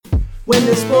When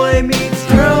this boy meets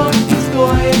girl, this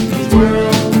boy meets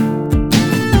world.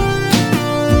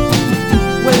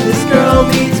 When this girl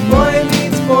meets boy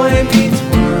meets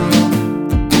world.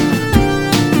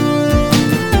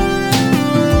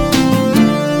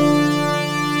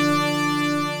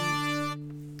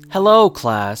 Hello,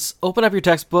 class. Open up your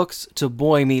textbooks to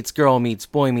Boy Meets Boy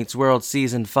Meets World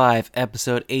Season 5,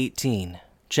 Episode 18,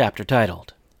 chapter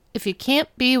titled, If you can't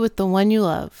be with the one you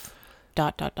love, ...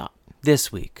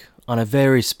 This week, on a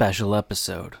very special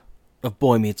episode of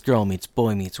Boy Meets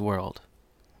Boy Meets World,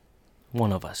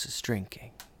 one of us is drinking.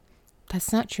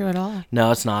 That's not true at all.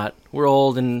 No, it's not. We're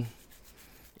old and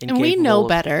And we know incapable of-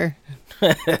 better.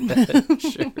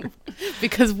 Sure.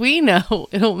 Because we know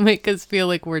it'll make us feel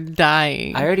like we're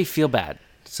dying. I already feel bad,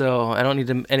 so I don't need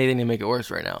anything to make it worse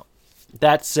right now.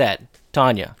 That said,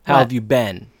 Tanya, how What? have you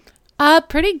been?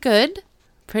 Pretty good.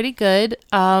 Pretty good.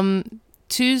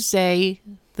 Tuesday,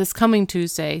 this coming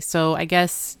Tuesday, so I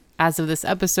guess as of this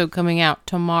episode coming out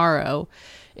tomorrow,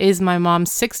 is my mom's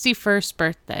 61st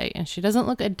birthday, and she doesn't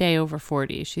look a day over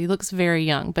 40. She looks very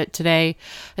young, but today,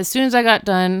 as soon as I got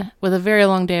done with a very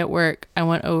long day at work, I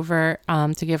went over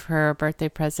to give her a birthday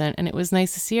present, and it was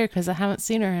nice to see her because I haven't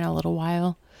seen her in a little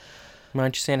while. Why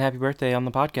don't you say happy birthday on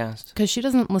the podcast? Because she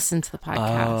doesn't listen to the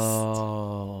podcast.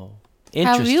 Oh, How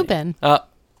interesting. have you been?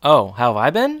 How have I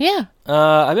been? Yeah.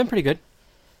 I've been pretty good.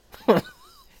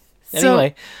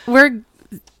 Anyway, So, we're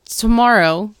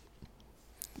tomorrow...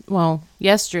 Well,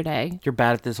 yesterday. you're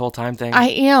bad at this whole time thing. I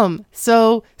am.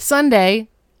 So Sunday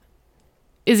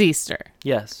is Easter.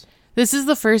 Yes. This is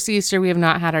the first Easter we have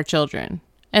not had our children.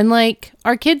 And like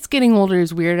our kids getting older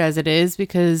is weird as it is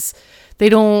because they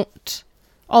don't,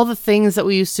 all the things that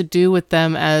we used to do with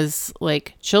them as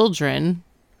like children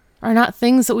are not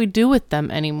things that we do with them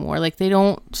anymore. Like they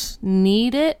don't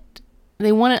need it.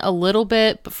 They want it a little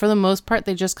bit, but for the most part,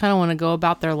 they just kind of want to go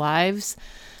about their lives.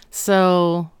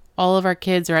 So all of our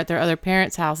kids are at their other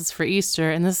parents' houses for Easter,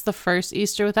 and this is the first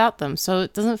Easter without them, so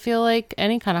it doesn't feel like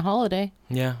any kind of holiday.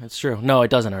 Yeah, it's true. No,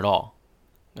 it doesn't at all.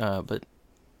 But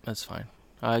that's fine.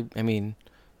 I mean,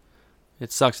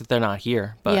 it sucks that they're not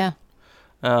here. But Yeah.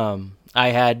 I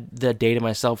had the day to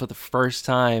myself for the first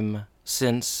time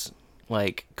since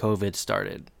like COVID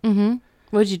started. Mm-hmm.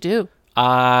 What'd you do?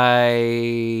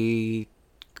 I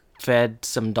fed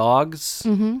some dogs.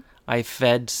 Mm-hmm. I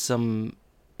fed some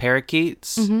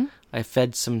parakeets. Mm-hmm. I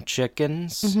fed some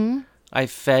chickens. Mm-hmm. I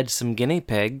fed some guinea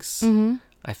pigs. Mm-hmm.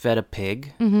 I fed a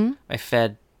pig. Mm-hmm. I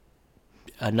fed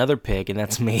another pig, and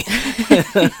that's me.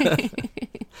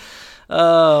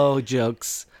 Oh,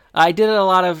 jokes. I did a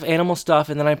lot of animal stuff,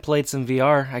 and then I played some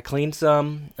VR. I cleaned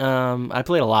some. I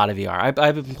played a lot of VR.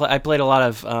 I played a lot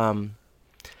of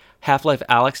Half-Life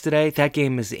Alyx today. That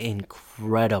game is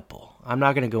incredible. I'm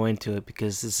not going to go into it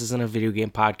because this isn't a video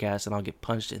game podcast and I'll get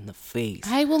punched in the face.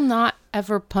 I will not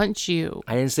ever punch you.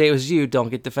 I didn't say it was you. Don't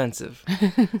get defensive.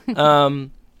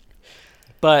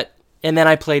 And then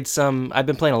I've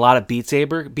been playing a lot of Beat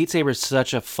Saber. Beat Saber is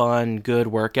such a fun, good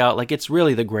workout. Like, it's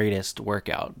really the greatest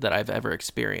workout that I've ever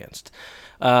experienced.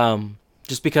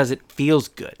 Just because it feels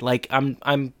good. Like,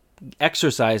 I'm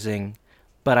exercising,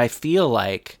 but I feel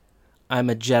like I'm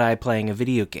a Jedi playing a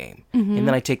video game. Mm-hmm. And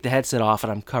then I take the headset off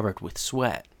and I'm covered with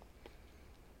sweat.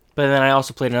 But then I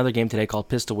also played another game today called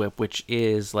Pistol Whip, which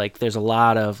is like, there's a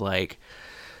lot of like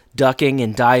ducking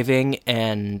and diving,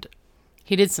 and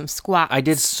He did some squats. I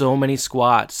did so many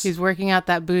squats. He's working out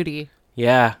that booty.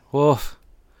 Yeah. Oof.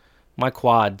 My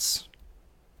quads.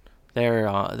 They're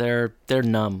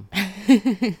numb.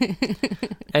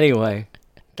 Anyway,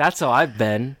 that's how I've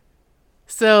been.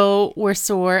 So we're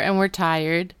sore and we're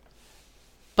tired.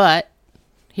 But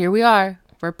here we are.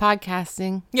 We're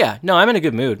podcasting. Yeah, no, I'm in a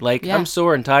good mood. Like, Yeah. I'm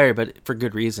sore and tired, but for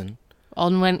good reason.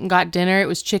 Alden went and got dinner. It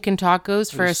was chicken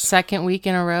tacos for a was- second week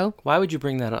in a row. Why would you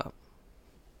bring that up?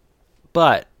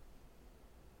 But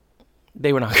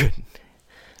they were not good.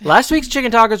 Last week's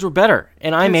chicken tacos were better,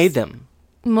 and I made them.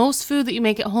 Most food that you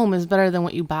make at home is better than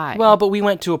what you buy. Well, but we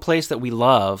went to a place that we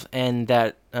love and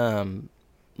that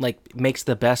like makes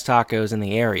the best tacos in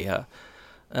the area.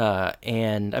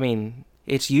 And I mean,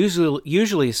 it's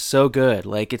usually so good.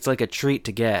 Like, it's like a treat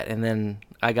to get. And then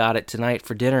I got it tonight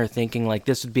for dinner thinking like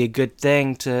this would be a good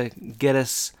thing to get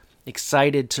us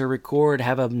excited to record,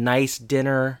 have a nice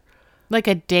dinner. like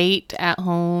a date at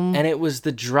home. And it was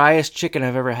the driest chicken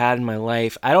I've ever had in my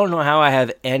life. I don't know how I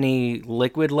have any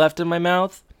liquid left in my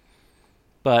mouth,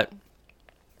 but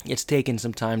it's taken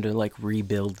some time to like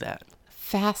rebuild that.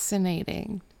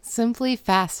 Fascinating. Simply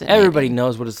fascinating. Everybody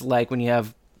knows what it's like when you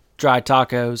have dry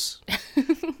tacos.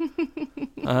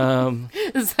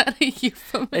 Is that a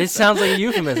euphemism? It sounds like a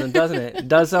euphemism, doesn't it? It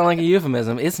does sound like a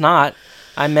euphemism. It's not.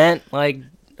 I meant like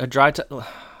a dry All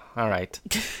right.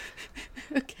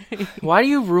 Okay. Why do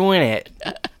you ruin it?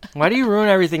 Why do you ruin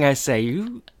everything I say?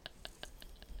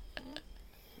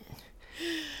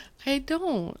 I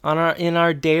don't. In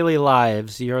our daily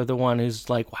lives, you're the one who's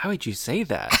like, why would you say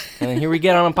that? And then here we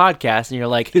get on a podcast and you're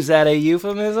like, is that a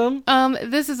euphemism?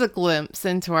 This is a glimpse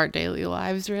into our daily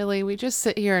lives, really. We just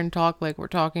sit here and talk like we're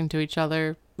talking to each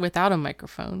other without a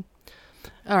microphone.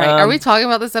 All right. Are we talking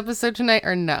about this episode tonight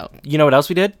or no? You know what else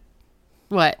we did?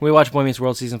 What? We watched Boy Meets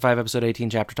World Season 5, Episode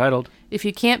 18, chapter titled, If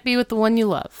You Can't Be With the One You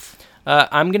Love.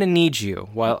 I'm going to need you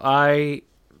while I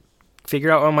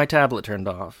figure out when my tablet turned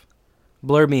off.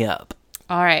 Blur me up.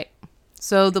 All right.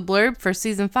 So the blurb for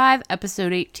Season 5,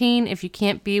 Episode 18, If You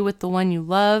Can't Be With the One You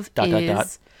Love,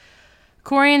 is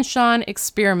Corey and Sean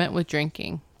experiment with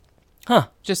drinking. Huh.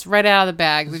 Just right out of the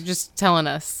bag. They're just telling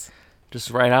us. Just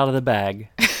right out of the bag.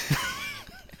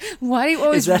 Why do you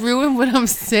always ruin what I'm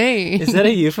saying? Is that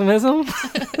a euphemism?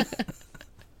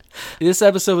 This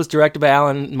episode was directed by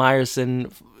Alan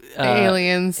Meyerson.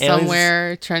 Aliens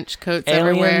somewhere, trench coats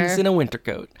everywhere. Aliens in a winter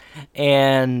coat.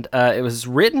 And it was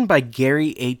written by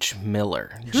Gary H.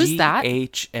 Miller. Who's that?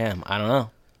 GHM. I don't know.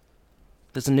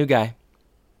 There's a new guy.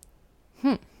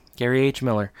 Gary H.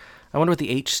 Miller. I wonder what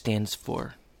the H stands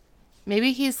for.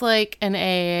 Maybe he's like an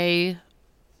AA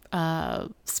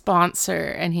sponsor,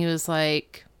 and he was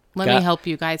like, let me help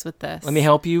you guys with this. Let me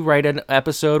help you write an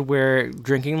episode where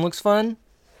drinking looks fun?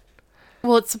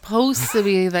 Well, it's supposed to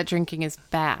be that drinking is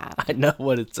bad. I know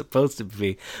what it's supposed to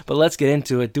be, but let's get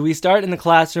into it. Do we start in the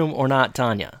classroom or not,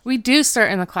 Tanya? We do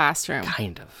start in the classroom.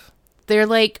 Kind of. They're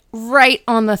like right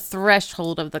on the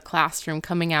threshold of the classroom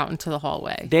coming out into the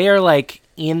hallway. They are like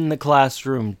in the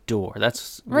classroom door.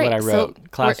 That's what I wrote. So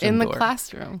classroom we're in door. the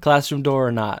classroom. Classroom door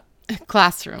or not?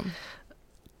 Classroom.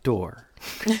 Door.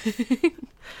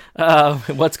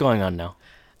 What's going on now?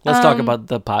 Let's talk about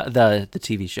the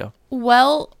TV show.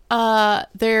 Well,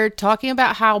 they're talking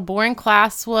about how boring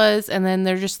class was, and then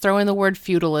they're just throwing the word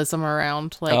feudalism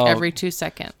around every 2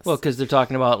 seconds. Well, because they're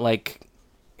talking about like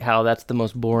how that's the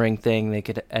most boring thing they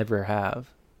could ever have.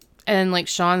 And like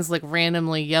Sean's like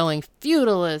randomly yelling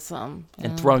feudalism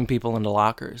And throwing people into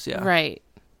lockers, yeah. Right.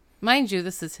 Mind you,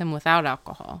 this is him without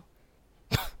alcohol.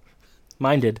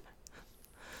 Minded.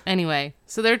 Anyway,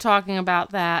 so they're talking about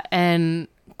that, and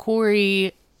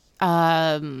Corey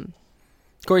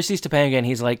sees Topanga and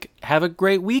he's like, have a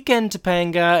great weekend,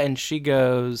 Topanga. And she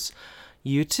goes,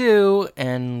 you too,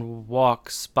 and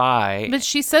walks by. But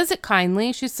she says it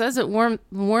kindly. She says it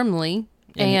warmly.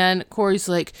 And Corey's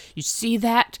like, you see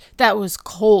that? That was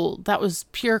cold. That was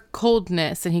pure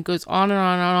coldness. And he goes on and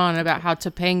on and on about how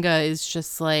Topanga is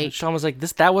just like... And Sean was like,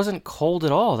 that wasn't cold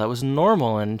at all. That was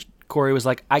normal. And Corey was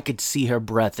like, I could see her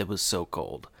breath. It was so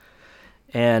cold.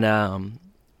 And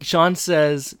Sean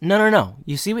says, no.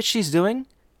 You see what she's doing?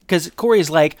 Because Corey's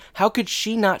like, how could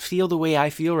she not feel the way I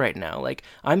feel right now? Like,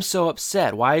 I'm so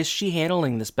upset. Why is she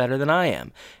handling this better than I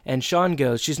am? And Sean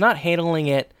goes, she's not handling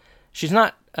it. She's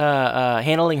not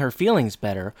handling her feelings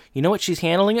better. You know what she's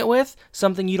handling it with?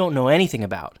 Something you don't know anything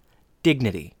about.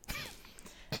 Dignity.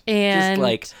 And just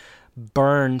like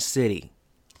Burn City.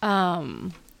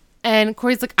 And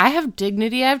Corey's like, I have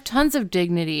dignity. I have tons of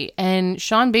dignity. And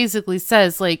Sean basically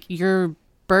says, like, you're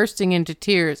bursting into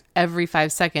tears every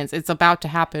 5 seconds. It's about to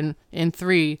happen in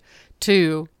 3,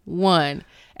 2, 1.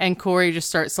 And Corey just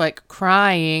starts like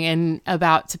crying and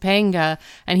about Topanga,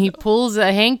 and he pulls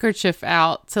a handkerchief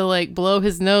out to like blow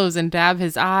his nose and dab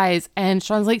his eyes. And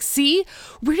Sean's like, see,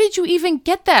 where did you even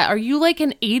get that? Are you like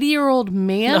an 80-year-old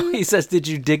man? No, he says, did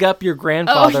you dig up your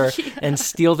grandfather and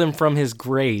steal them from his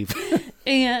grave?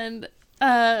 And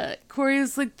Corey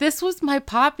was like, this was my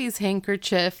Poppy's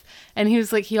handkerchief. And he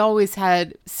was like, he always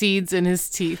had seeds in his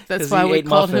teeth. That's why we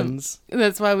called muffins.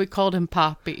 That's why we called him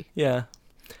Poppy. Yeah.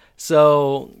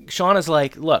 So Sean is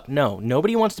like, look, no,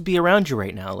 nobody wants to be around you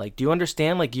right now. Like, do you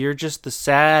understand? Like, you're just the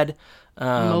sad,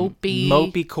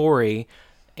 mopey Corey.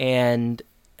 And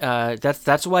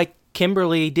that's why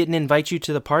Kimberly didn't invite you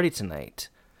to the party tonight.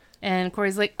 And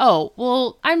Corey's like, oh,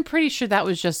 well, I'm pretty sure that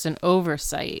was just an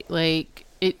oversight. Like,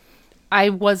 I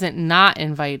wasn't not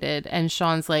invited. And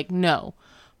Sean's like, no,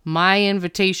 my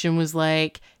invitation was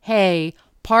like, hey,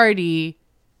 party,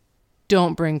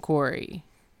 don't bring Corey.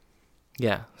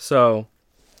 Yeah. So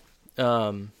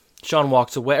Sean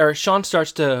walks away, or Sean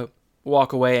starts to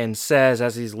walk away and says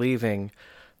as he's leaving,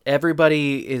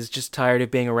 everybody is just tired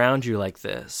of being around you like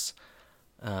this.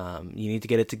 You need to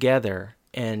get it together.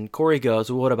 And Corey goes,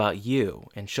 well, what about you?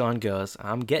 And Sean goes,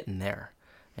 I'm getting there,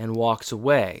 and walks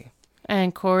away.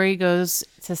 And Corey goes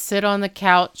to sit on the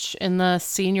couch in the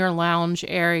senior lounge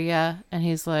area, and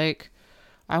he's like,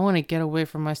 I want to get away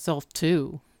from myself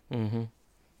too. Mm-hmm.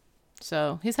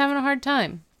 So he's having a hard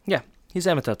time. Yeah, he's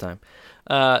having a tough time.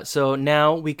 So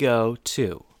now we go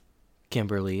to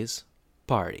Kimberly's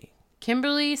party.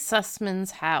 Kimberly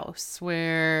Sussman's house,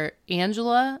 where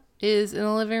Angela is in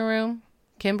the living room.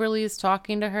 Kimberly is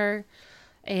talking to her,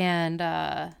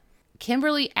 and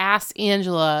Kimberly asks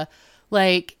Angela,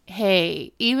 like,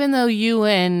 hey, even though you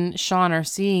and Sean are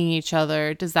seeing each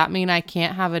other, does that mean I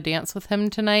can't have a dance with him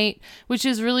tonight? Which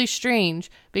is really strange,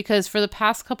 because for the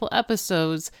past couple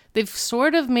episodes, they've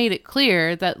sort of made it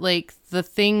clear that, like, the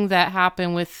thing that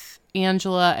happened with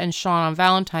Angela and Sean on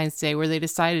Valentine's Day, where they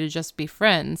decided to just be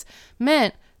friends,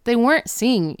 meant they weren't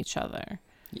seeing each other.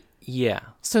 Yeah.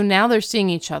 So now they're seeing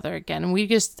each other again.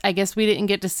 And I guess we didn't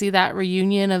get to see that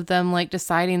reunion of them, like,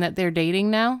 deciding that they're dating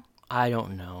now. I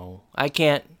don't know. I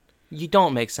can't. You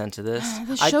don't make sense of this.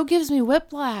 The show gives me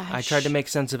whiplash. I tried to make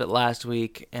sense of it last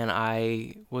week, and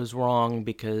I was wrong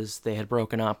because they had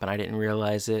broken up, and I didn't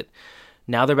realize it.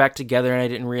 Now they're back together, and I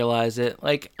didn't realize it.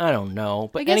 Like, I don't know.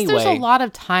 But I guess anyway, there's a lot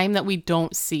of time that we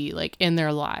don't see, like, in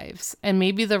their lives. And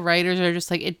maybe the writers are just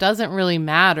like, it doesn't really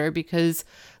matter, because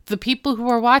the people who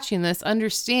are watching this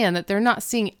understand that they're not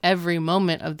seeing every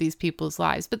moment of these people's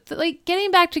lives. But, like, getting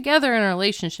back together in a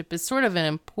relationship is sort of an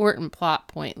important plot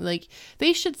point. Like,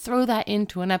 they should throw that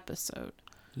into an episode.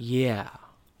 Yeah.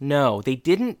 No, they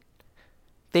didn't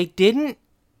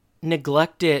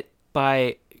neglect it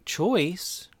by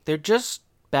choice. They're just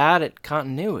bad at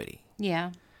continuity.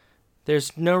 Yeah.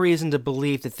 There's no reason to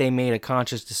believe that they made a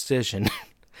conscious decision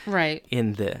Right.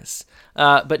 in this.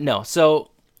 But no, so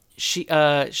she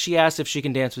asks if she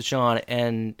can dance with Sean,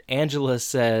 and Angela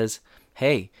says,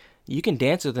 hey, you can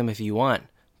dance with him if you want,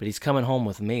 but he's coming home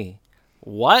with me.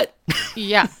 What?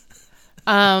 Yeah.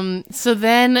 So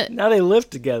then Now they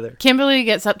live together. Kimberly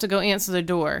gets up to go answer the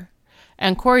door,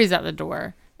 and Corey's at the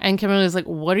door. And Kimberly's like,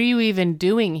 what are you even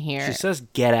doing here? She says,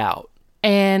 get out.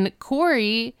 And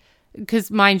Corey, because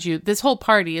mind you, this whole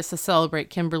party is to celebrate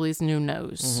Kimberly's new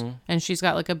nose. And she's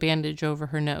got like a bandage over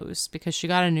her nose because she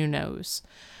got a new nose.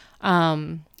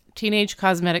 Teenage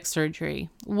cosmetic surgery.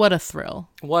 What a thrill.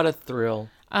 What a thrill.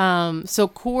 So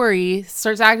Corey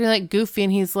starts acting like Goofy,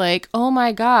 and he's like, oh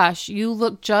my gosh, you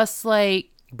look just like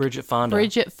Bridget Fonda.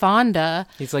 Bridget Fonda.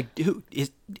 He's like, who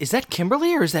is that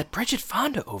Kimberly or is that Bridget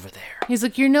Fonda over there? He's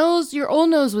like, your old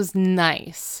nose was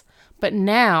nice, but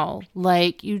now,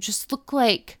 like, you just look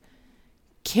like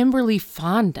Kimberly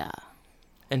Fonda.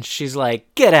 And she's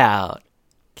like, get out.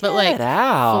 But, like,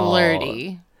 out.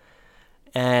 flirty.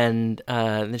 And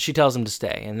then she tells him to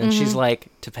stay. And then she's like,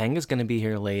 Topanga's going to be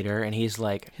here later. And he's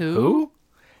like, Who?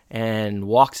 And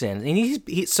walks in. And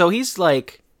he's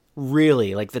like,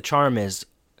 really, like, the charm is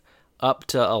up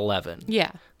to 11.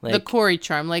 Yeah. The Like- Corey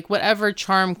charm. Like, whatever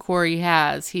charm Corey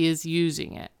has, he is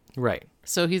using it. Right.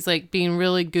 So he's, like, being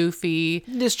really goofy.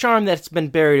 This charm that's been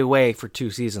buried away for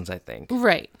 2 seasons, I think.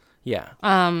 Right. Yeah.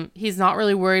 He's not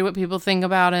really worried what people think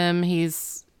about him.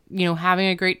 He's, having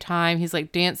a great time. He's,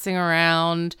 like, dancing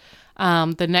around.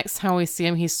 The next time we see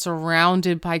him, he's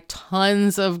surrounded by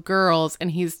tons of girls, and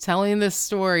he's telling this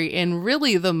story in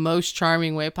really the most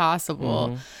charming way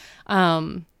possible.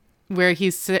 Where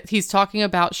he's talking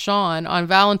about Sean on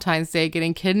Valentine's Day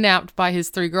getting kidnapped by his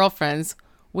 3 girlfriends.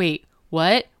 Wait,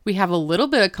 what? We have a little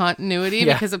bit of continuity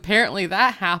Yeah. because apparently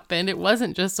that happened. It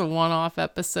wasn't just a one-off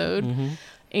episode.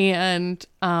 And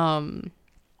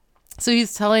so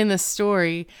he's telling this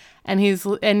story, and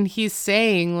he's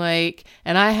saying, like,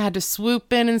 and I had to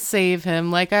swoop in and save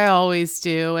him like I always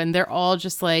do. And they're all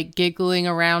just like giggling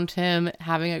around him,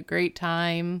 having a great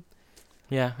time.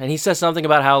 Yeah. And he says something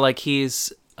about how, like,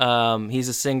 he's a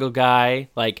single guy,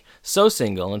 like, so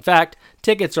single. In fact,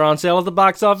 tickets are on sale at the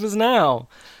box office now.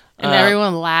 And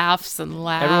everyone laughs and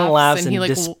laughs. Everyone laughs and he, like,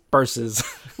 disperses.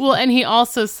 well, and he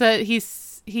also said he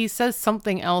says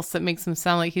something else that makes him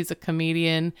sound like he's a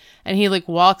comedian, and he, like,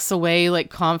 walks away, like,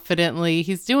 confidently.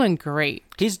 He's doing great.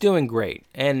 He's doing great.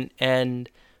 And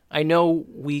I know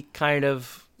we kind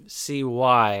of see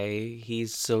why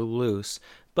he's so loose,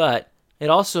 but it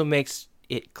also makes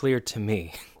it clear to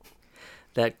me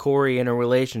that Corey in a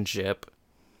relationship,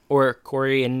 or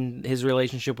Corey in his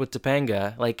relationship with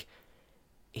Topanga, like,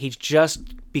 he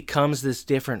just becomes this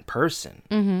different person.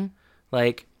 Mm-hmm.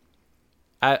 Like,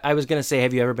 I was going to say,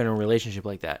 have you ever been in a relationship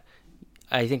like that?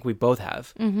 I think we both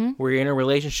have. Mm-hmm. Where you're in a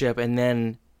relationship, and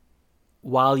then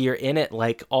while you're in it,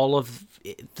 like, all of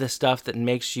the stuff that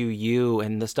makes you you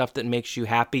and the stuff that makes you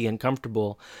happy and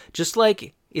comfortable just,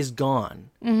 like, is gone.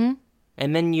 Mm-hmm.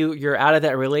 And then you're out of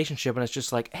that relationship, and it's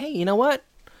just like, hey, you know what?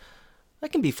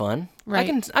 That can be fun. Right.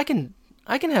 I can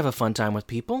have a fun time with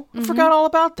people. I forgot all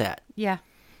about that. Yeah.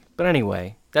 But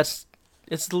anyway, that's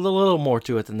It's a little more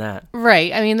to it than that.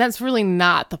 Right. I mean, that's really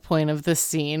not the point of this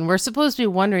scene. We're supposed to be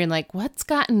wondering, like, what's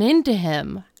gotten into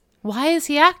him? Why is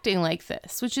he acting like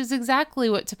this? Which is exactly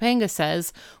what Topanga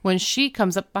says when she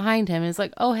comes up behind him and is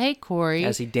like, oh, hey, Corey.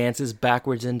 As he dances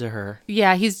backwards into her.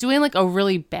 Yeah, he's doing like a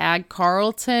really bad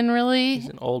Carlton, really.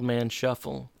 He's an old man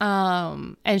shuffle.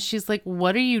 And she's like,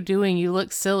 what are you doing? You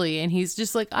look silly. And he's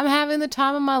just like, I'm having the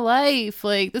time of my life.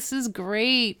 Like, this is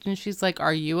great. And she's like,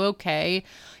 are you okay?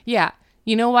 Yeah.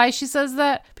 You know why she says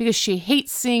that? Because she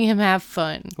hates seeing him have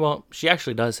fun. Well, she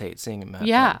actually does hate seeing him have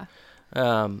Yeah. fun.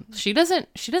 She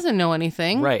doesn't know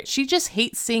anything. Right. She just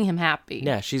hates seeing him happy.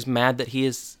 Yeah, she's mad that he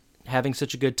is having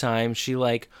such a good time. She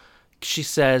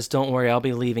says, don't worry, I'll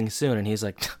be leaving soon. And he's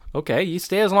like, okay, you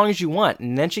stay as long as you want.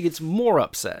 And then she gets more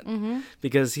upset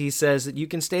because he says that you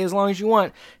can stay as long as you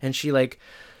want. And she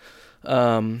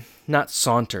not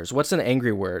saunters. What's an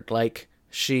angry word? Like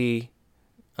she,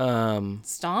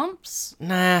 Stomps?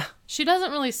 nah, She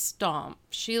doesn't really stomp.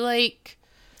 She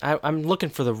I'm looking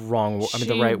for the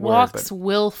she right word, walks but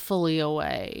willfully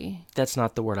away. that's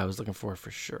not the word I was looking for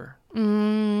sure.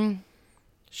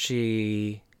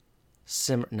 She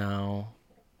no.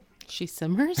 She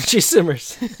simmers? She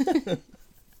simmers.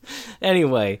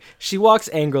 Anyway, she walks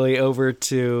angrily over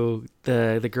to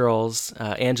the girls,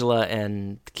 Angela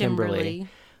and Kimberly.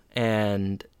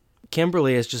 And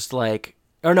Kimberly is just like,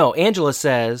 or no, Angela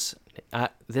says,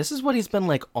 this is what he's been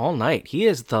like all night. He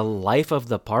is the life of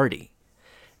the party.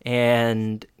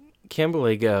 And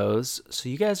Kimberly goes, so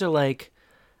you guys are like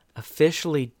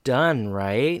officially done,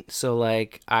 right? So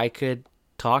like I could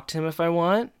talk to him if I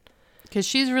want? Because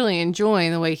she's really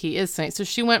enjoying the way he is tonight. So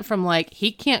she went from like,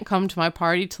 he can't come to my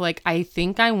party to like, I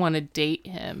think I want to date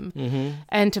him. Mm-hmm.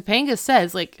 And Topanga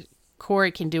says like,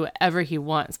 Corey can do whatever he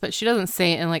wants, but she doesn't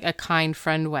say it in like a kind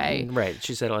friend way. Right.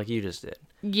 She said it like you just did.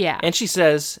 Yeah. And she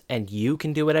says, and you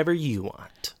can do whatever you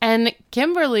want. And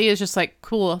Kimberly is just like,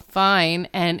 cool, fine.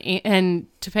 And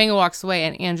Topanga walks away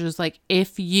and Andrew's like,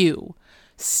 if you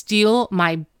steal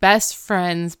my best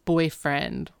friend's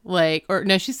boyfriend, like, or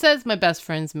no, she says my best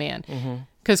friend's man,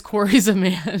 because Corey's a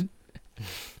man.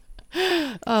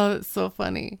 Oh, it's so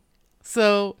funny.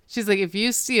 So she's like, if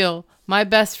you steal my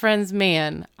best friend's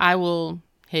man, I will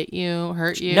hit you,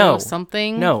 hurt you,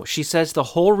 something. No, she says the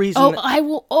whole reason. Oh, I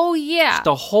will. Oh, yeah.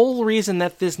 The whole reason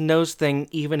that this nose thing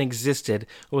even existed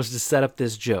was to set up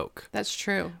this joke. That's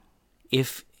true.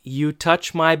 If you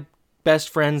touch my best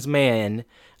friend's man,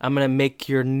 I'm going to make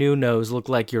your new nose look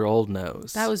like your old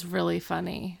nose. That was really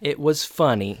funny. It was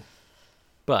funny,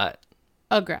 but...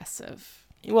 aggressive.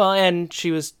 Well, and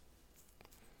she was...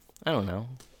 I don't know.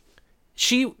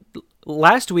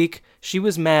 Last week, she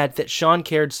was mad that Sean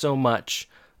cared so much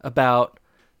about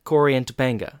Corey and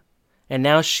Topanga. And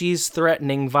now she's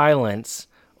threatening violence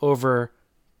over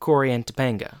Corey and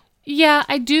Topanga. Yeah,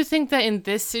 I do think that in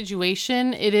this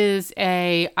situation, it is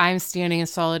I'm standing in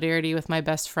solidarity with my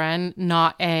best friend,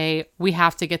 not we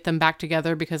have to get them back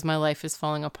together because my life is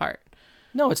falling apart.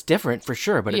 No, it's different for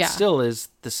sure, but it still is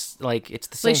this, like, it's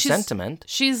the same sentiment.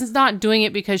 She's not doing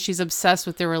it because she's obsessed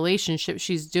with their relationship.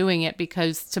 She's doing it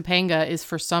because Topanga is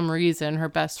for some reason her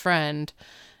best friend,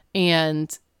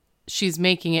 and she's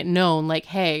making it known, like,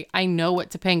 hey, I know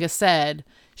what Topanga said.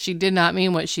 She did not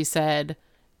mean what she said.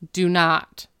 Do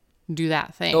not do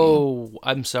that thing. Oh,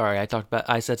 I'm sorry.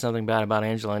 I said something bad about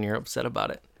Angela and you're upset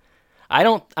about it.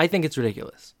 I think it's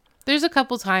ridiculous. There's a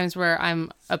couple times where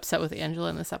I'm upset with Angela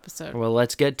in this episode. Well,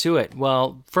 let's get to it.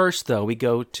 Well, first, though, we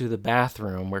go to the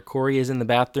bathroom where Corey is in the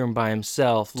bathroom by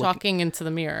himself. Talking into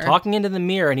the mirror.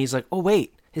 And he's like, oh,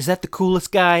 wait, is that the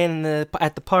coolest guy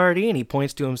at the party? And he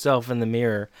points to himself in the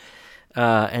mirror.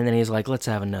 And then he's like, let's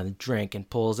have another drink, and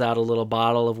pulls out a little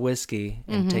bottle of whiskey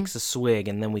and takes a swig.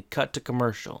 And then we cut to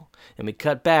commercial. And we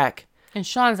cut back. And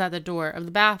Sean's at the door of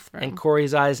the bathroom. And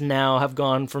Corey's eyes now have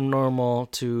gone from normal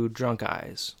to drunk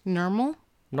eyes. Normal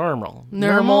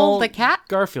the cat?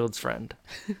 Garfield's friend.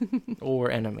 Or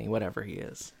enemy, whatever he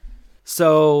is.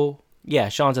 So, yeah,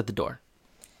 Sean's at the door.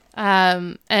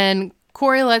 And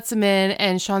Corey lets him in,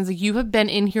 and Sean's like, you have been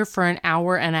in here for an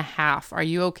hour and a half. Are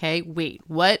you okay? Wait,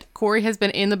 what? Corey has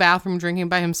been in the bathroom drinking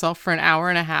by himself for an hour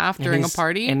and a half during a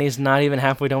party? And he's not even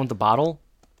halfway done with the bottle?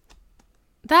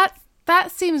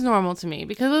 That seems normal to me,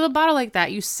 because with a bottle like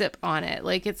that, you sip on it.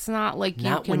 Like, it's not like you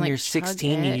not can, when like, you're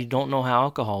 16 and you don't know how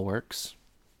alcohol works.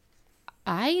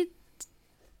 I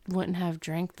wouldn't have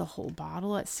drank the whole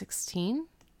bottle at 16.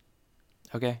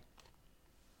 Okay.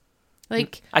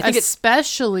 Like,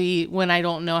 especially when I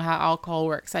don't know how alcohol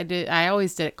works. I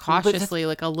always did it cautiously,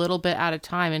 like a little bit at a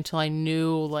time until I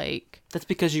knew, like... That's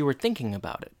because you were thinking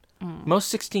about it.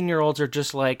 Most 16-year-olds are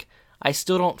just like, I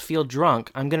still don't feel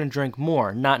drunk. I'm going to drink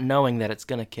more, not knowing that it's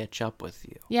going to catch up with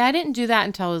you. Yeah, I didn't do that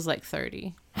until I was like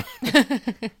 30.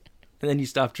 And then you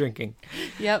stop drinking.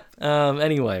 Yep.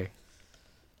 Anyway,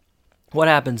 what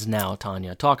happens now,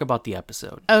 Tanya? Talk about the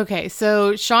episode. Okay,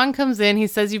 so Sean comes in. He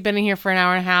says, you've been in here for an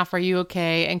hour and a half. Are you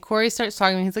okay? And Corey starts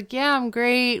talking to him. He's like, yeah, I'm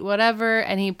great, whatever.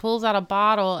 And he pulls out a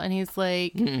bottle, and he's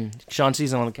like, Sean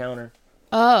sees it on the counter.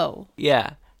 oh.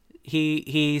 Yeah.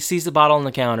 He sees the bottle on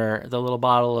the counter, the little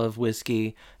bottle of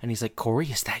whiskey, and he's like, Corey,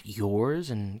 is that yours?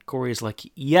 And Corey is like,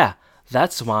 yeah,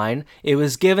 that's mine. It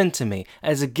was given to me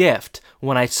as a gift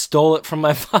when I stole it from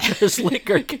my father's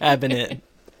liquor cabinet.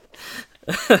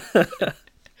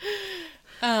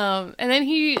 And then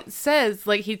he says,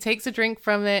 like, he takes a drink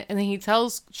from it, and then he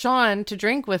tells Sean to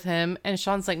drink with him, and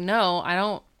Sean's like, no, I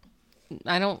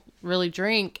don't really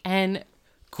drink. And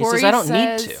Corey says, I don't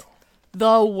need says to.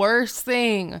 the worst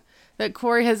thing that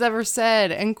Corey has ever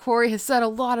said, and Corey has said a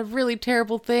lot of really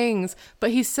terrible things,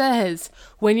 but he says,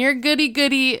 when your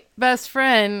goody best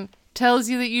friend tells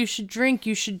you that you should drink,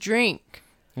 you should drink.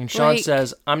 And Sean Like-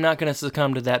 says, I'm not going to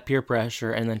succumb to that peer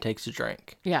pressure, and then takes a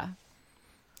drink. Yeah.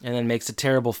 And then makes a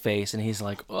terrible face, and he's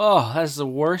like, oh, that's the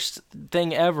worst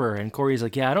thing ever. And Corey's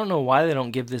like, yeah, I don't know why they don't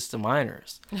give this to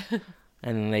minors. And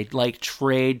then they, like,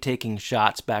 trade taking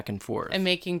shots back and forth. And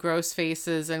making gross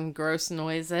faces and gross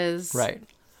noises. Right.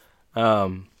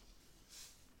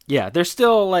 Yeah, they're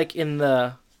still, like, in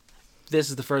the, this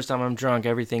is the first time I'm drunk,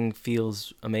 everything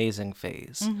feels amazing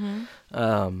phase.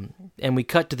 And we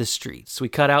cut to the streets. We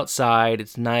cut outside.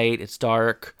 It's night. It's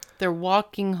dark. They're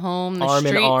walking home the Arm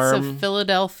in streets arm. of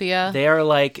Philadelphia. They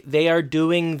are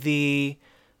doing the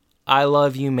I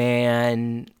love you,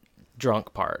 man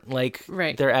drunk part. Like,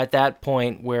 Right. they're at that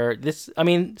point where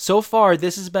so far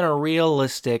this has been a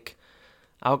realistic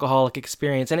alcoholic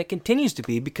experience, and it continues to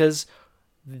be because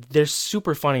they're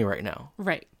super funny right now.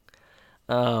 Right.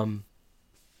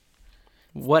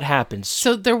 What happens?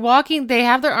 So they're walking, they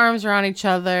have their arms around each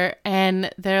other,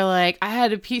 and they're like, I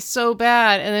had to pee so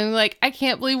bad. And then like, I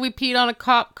can't believe we peed on a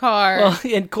cop car. Well,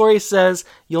 and Corey says,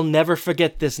 you'll never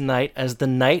forget this night as the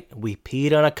night we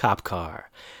peed on a cop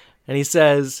car. And he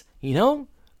says,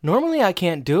 normally I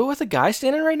can't do it with a guy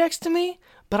standing right next to me,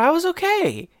 but I was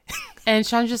okay. And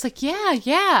Sean's just like,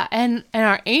 yeah. And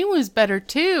our aim was better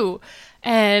too.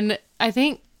 And I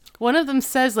think one of them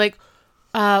says like,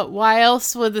 why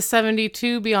else would the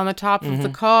 72 be on the top of the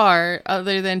car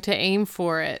other than to aim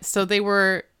for it? So they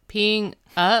were peeing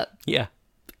up Yeah.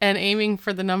 and aiming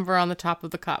for the number on the top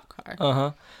of the cop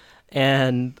car.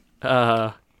 And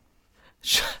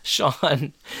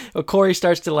Sean, Corey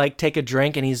starts to like take a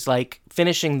drink, and he's like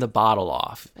finishing the bottle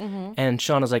off. And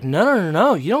Sean is like,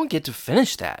 no, you don't get to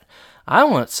finish that. I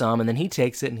want some. And then he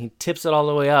takes it and he tips it all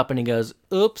the way up, and he goes,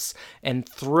 oops, and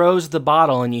throws the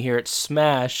bottle, and you hear it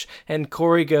smash. And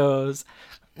Corey goes,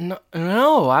 no,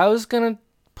 I was gonna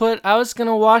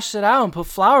wash it out and put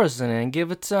flowers in it and give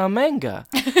it to Manga.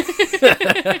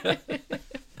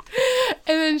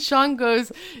 And then Sean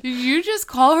goes, you just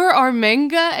call her our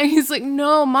manga? And he's like,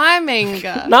 no, my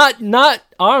manga. Not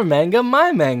our manga,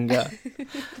 my manga.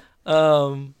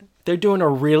 They're doing a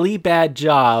really bad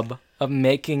job of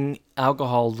making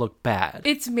alcohol look bad.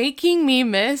 It's making me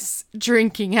miss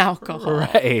drinking alcohol.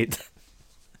 Right.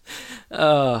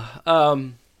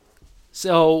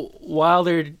 So while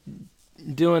they're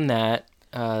doing that,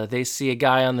 they see a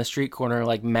guy on the street corner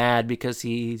like mad because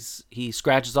he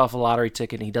scratches off a lottery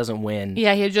ticket and he doesn't win.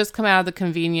 Yeah, he had just come out of the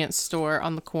convenience store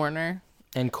on the corner.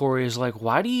 And Corey is like,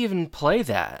 why do you even play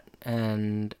that?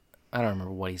 And I don't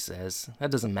remember what he says.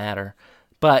 That doesn't matter.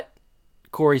 But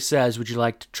Corey says, would you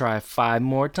like to try 5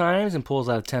 more times? And pulls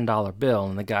out a $10 bill.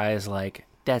 And the guy is like,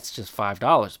 that's just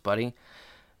 $5, buddy.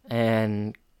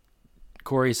 And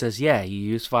Corey says, yeah, you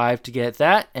use 5 to get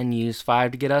that, and you use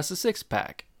 5 to get us a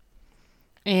 6-pack.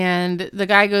 And the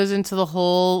guy goes into the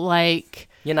whole, like...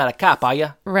 You're not a cop, are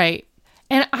you? Right.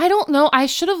 And I don't know. I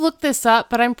should have looked this up,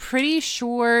 but I'm pretty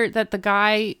sure that the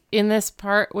guy in this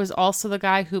part was also the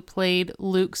guy who played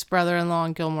Luke's brother-in-law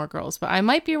in Gilmore Girls. But I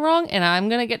might be wrong, and I'm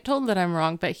going to get told that I'm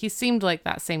wrong, but he seemed like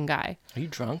that same guy. Are you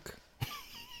drunk?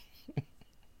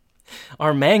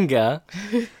 Our manga.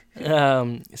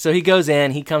 So he goes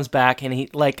in, he comes back, and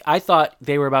I thought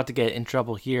they were about to get in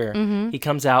trouble here. He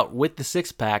comes out with the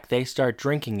 6-pack. They start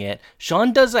drinking it.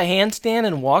 Sean does a handstand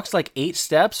and walks like 8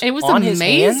 steps. It was on his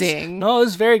hands. amazing. No, it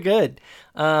was very good.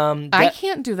 I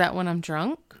can't do that when I'm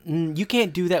drunk. You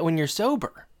can't do that when you're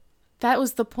sober. That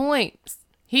was the point.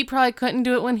 He probably couldn't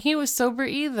do it when he was sober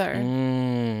either.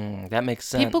 That makes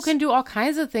sense. People can do all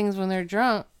kinds of things when they're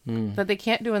drunk that they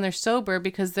can't do when they're sober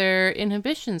because their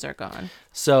inhibitions are gone.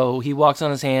 So he walks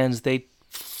on his hands. They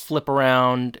flip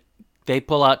around. they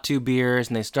pull out 2 beers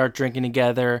and they start drinking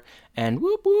together, and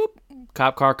whoop whoop,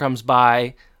 cop car comes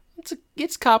by.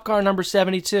 It's cop car number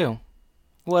 72.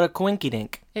 What a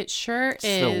quinky-dink. It sure It's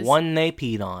is. the one they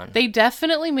peed on. They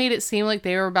definitely made it seem like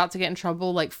they were about to get in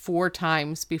trouble like 4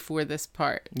 times before this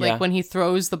part. Yeah. Like when he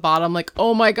throws the bottle, like,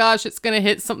 oh my gosh, it's going to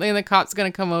hit something and the cop's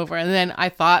going to come over. And then I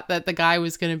thought that the guy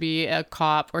was going to be a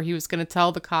cop or he was going to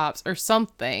tell the cops or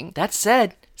something. That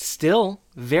said, still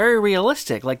very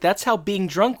realistic. Like, that's how being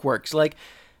drunk works. Like,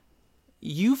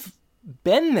 you've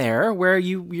been there where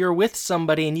you're with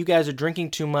somebody and you guys are drinking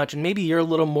too much and maybe you're a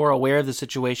little more aware of the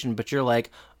situation, but you're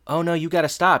like, oh no, you got to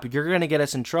stop. You're going to get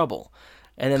us in trouble.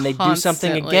 And then they do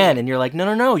something Constantly. again and you're like,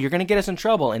 no, you're going to get us in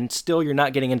trouble. And still you're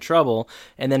not getting in trouble.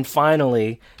 And then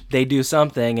finally they do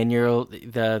something and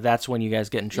that's when you guys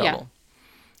get in trouble.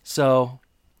 So,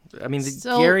 I mean,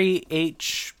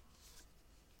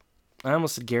 I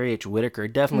almost said Gary H. Whitaker.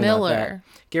 Definitely not that. Miller.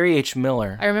 Gary H.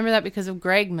 Miller. I remember that because of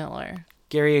Greg Miller.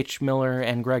 Gary H. Miller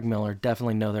and Greg Miller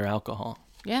definitely know their alcohol.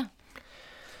 Yeah.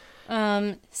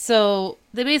 So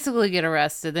they basically get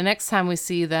arrested. The next time we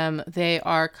see them, they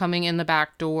are coming in the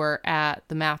back door at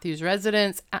the Matthews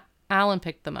residence. Alan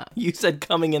picked them up. You said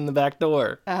coming in the back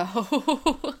door.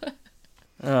 Oh.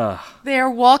 Ugh. They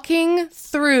are walking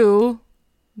through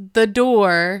the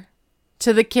door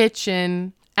to the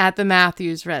kitchen at the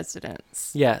Matthews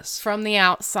residence Yes. from the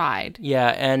outside. Yeah,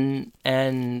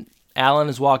 and Alan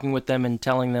is walking with them and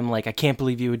telling them, like, I can't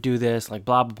believe you would do this, like,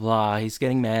 blah, blah, blah. He's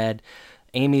getting mad.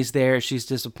 Amy's there. She's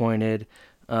disappointed.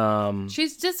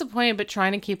 She's disappointed, but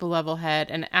trying to keep a level head.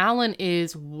 And Alan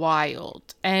is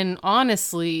wild. And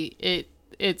honestly,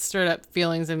 it stirred up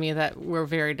feelings in me that were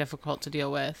very difficult to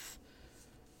deal with.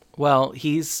 Well,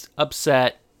 he's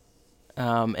upset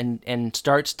and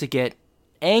starts to get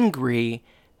angry.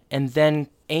 And then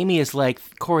Amy is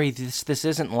like, Corey, this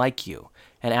isn't like you.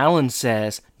 And Alan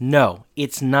says, no,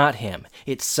 it's not him.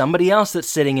 It's somebody else that's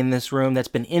sitting in this room that's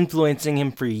been influencing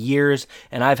him for years,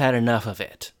 and I've had enough of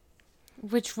it.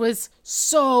 Which was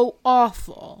so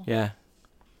awful. Yeah.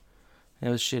 It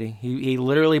was shitty. He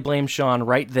literally blamed Sean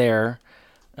right there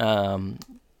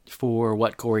for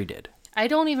what Corey did. I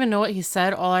don't even know what he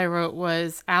said. All I wrote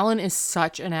was, Alan is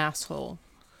such an asshole.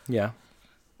 Yeah.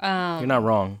 You're not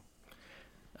wrong.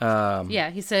 Yeah,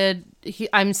 he said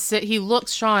I'm sick. He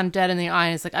looks Sean dead in the eye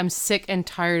and is like, I'm sick and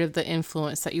tired of the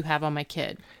influence that you have on my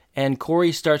kid. And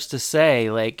Corey starts to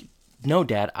say, like, no,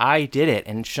 Dad, I did it.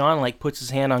 And Sean, like, puts his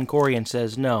hand on Corey and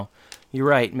says, no, you're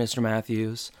right, Mr.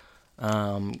 Matthews.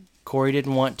 Corey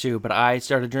didn't want to, but I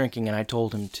started drinking and I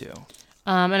told him to.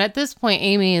 And at this point,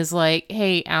 Amy is like,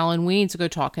 hey, Alan, we need to go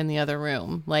talk in the other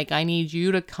room. Like, I need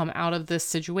you to come out of this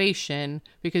situation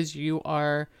because you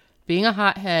are being a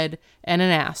hothead and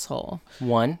an asshole.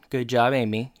 1, good job,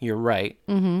 Amy. You're right.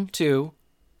 2,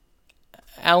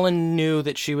 Alan knew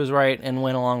that she was right and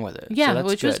went along with it. Yeah, so that's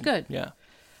which was good. Yeah.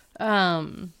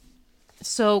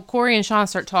 So Corey and Sean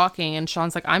start talking, and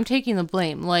Sean's like, I'm taking the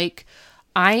blame. Like,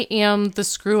 I am the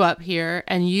screw up here,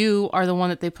 and you are the one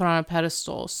that they put on a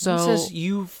pedestal. So He says,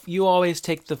 you always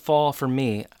take the fall for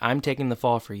me. I'm taking the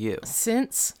fall for you.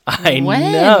 since I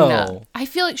when? know. I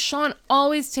feel like Sean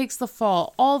always takes the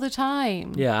fall all the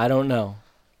time. Yeah, I don't know.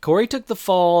 Corey took the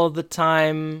fall the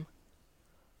time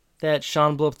that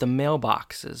Sean blew up the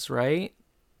mailboxes, right?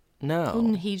 No.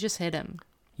 And he just hit him.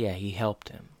 Yeah, he helped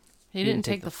him. He didn't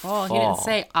take the fall. He didn't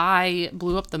say, I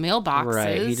blew up the mailboxes.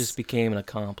 Right, he just became an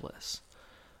accomplice.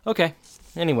 Okay,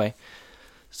 anyway.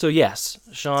 So yes,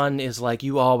 Sean is like,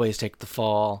 you always take the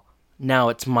fall. Now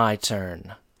it's my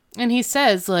turn. And he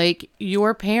says, like,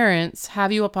 your parents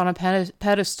have you up on a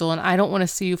pedestal, and I don't want to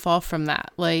see you fall from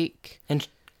that. Like, And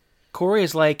Corey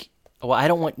is like, well, I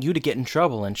don't want you to get in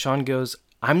trouble. And Sean goes,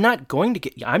 I'm not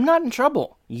in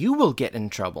trouble. You will get in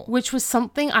trouble. which was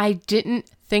something I didn't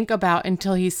think about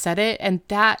until he said it. And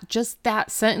that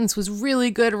sentence was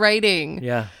really good writing.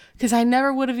 Yeah. Because I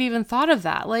never would have even thought of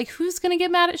that. Like, who's going to get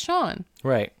mad at Sean?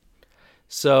 Right.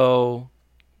 So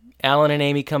Alan and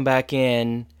Amy come back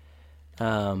in.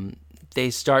 They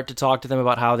start to talk to them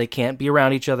about how they can't be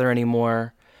around each other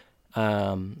anymore.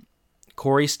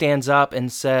 Corey stands up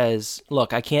and says,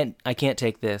 look, I can't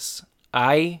take this.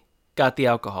 I got the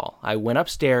alcohol. I went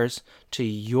upstairs to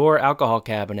your alcohol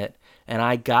cabinet and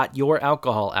I got your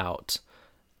alcohol out.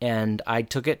 And I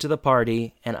took it to the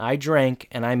party and I drank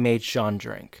and I made Sean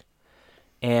drink.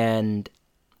 And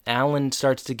Alan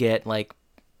starts to get, like,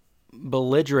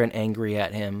 belligerent angry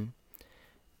at him.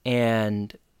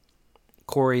 And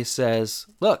Corey says,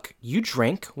 look, you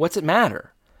drink. What's it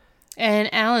matter?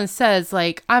 And Alan says,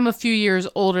 like, I'm a few years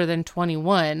older than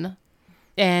 21,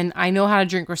 and I know how to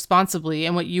drink responsibly,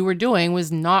 and what you were doing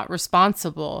was not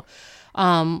responsible.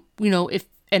 If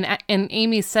and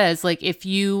Amy says, like, if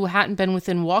you hadn't been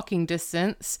within walking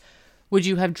distance, would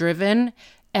you have driven?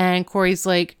 And Corey's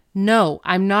like, no,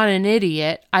 I'm not an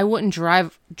idiot. I wouldn't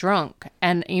drive drunk.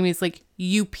 And Amy's like,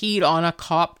 you peed on a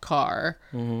cop car.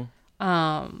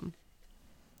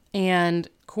 And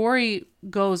Corey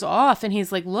goes off and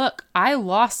he's like, look, I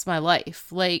lost my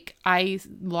life. Like, I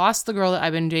lost the girl that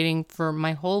I've been dating for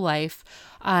my whole life.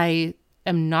 I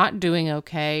am not doing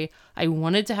okay. I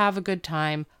wanted to have a good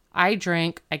time. I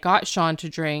drank. I got Sean to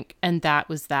drink. And that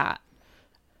was that.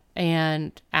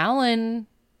 And Alan,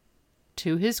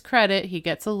 to his credit, he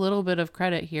gets a little bit of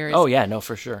credit here. Oh, yeah, no,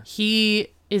 for sure. He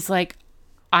is like,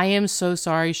 I am so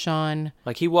sorry, Sean.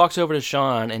 Like, he walks over to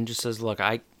Sean and just says, look,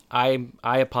 I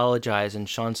apologize. And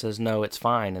Sean says, no, it's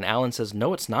fine. And Alan says,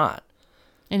 no, it's not.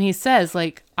 And he says,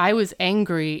 like, I was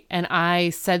angry and I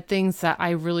said things that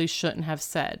I really shouldn't have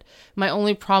said. My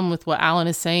only problem with what Alan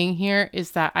is saying here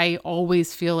is that I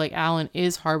always feel like Alan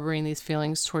is harboring these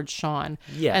feelings towards Sean.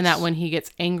 Yes. And that when he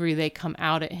gets angry, they come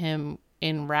out at him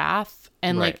in wrath.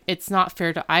 And Right. like, it's not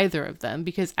fair to either of them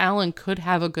because Alan could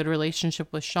have a good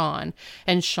relationship with Sean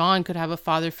and Sean could have a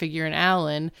father figure in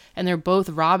Alan. And they're both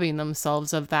robbing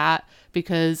themselves of that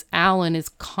because Alan is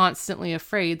constantly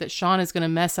afraid that Sean is going to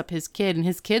mess up his kid and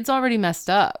his kid's already messed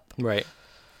up. Right.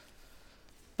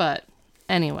 But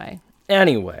anyway. Now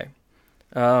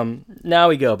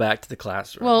we go back to the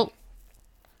classroom. Well,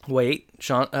 Wait,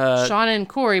 Sean... Sean and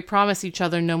Corey promise each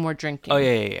other no more drinking. Oh,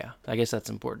 yeah. I guess that's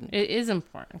important. It is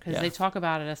important because Yeah. they talk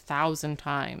about it 1,000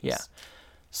 times. Yeah.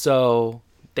 So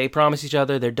they promise each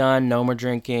other they're done, no more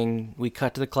drinking. We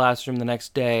cut to the classroom the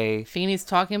next day. Feeney's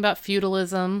talking about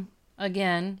feudalism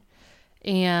again.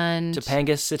 And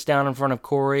Topanga sits down in front of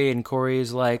Corey, and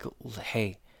Corey's like,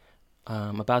 hey,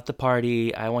 about the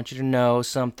party, I want you to know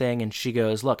something. And she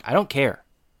goes, look, I don't care.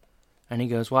 And he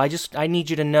goes, well, I need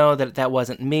you to know that that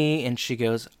wasn't me. And she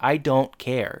goes, I don't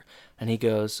care. And he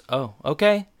goes, oh,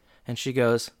 okay. And she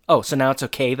goes, oh, so now it's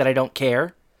okay that I don't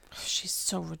care? she's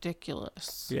so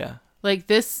ridiculous. Yeah. Like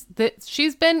this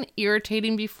she's been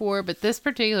irritating before, but this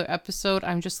particular episode,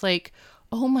 I'm just like,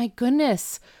 oh my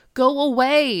goodness, go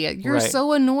away. You're Right.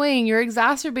 so annoying. You're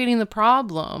exacerbating the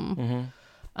problem.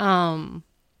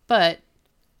 But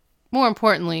more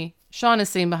importantly, Sean is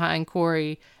sitting behind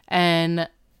Corey, and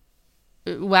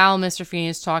while Mr. Feeney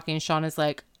is talking, Sean is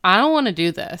like, I don't want to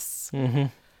do this.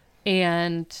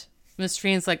 And Mr.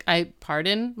 Feeney's like,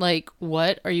 pardon? Like,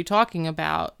 what are you talking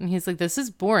about? And he's like, this is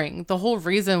boring. The whole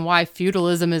reason why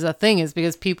feudalism is a thing is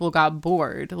because people got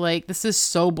bored. Like, this is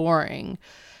so boring.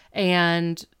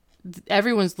 And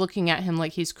everyone's looking at him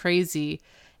like he's crazy.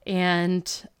 And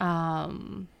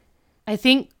I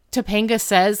think Topanga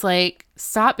says, like,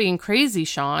 stop being crazy,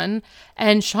 Sean.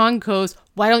 And Sean goes,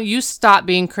 why don't you stop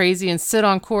being crazy and sit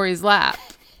on Corey's lap?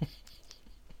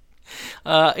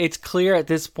 It's clear at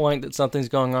this point that something's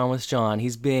going on with Sean.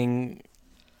 He's being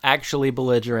actually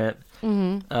belligerent.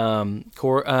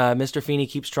 Mr. Feeney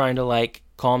keeps trying to, like,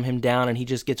 calm him down, and he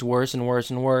just gets worse and worse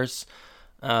and worse.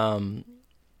 Mr.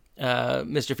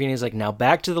 Feeney's like, now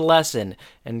back to the lesson.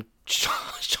 And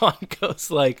Sean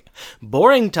goes, like,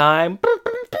 boring time.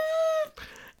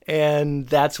 And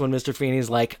that's when Mr. Feeney's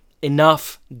like,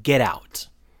 enough, get out.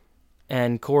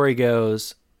 And Corey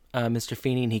goes, Mr.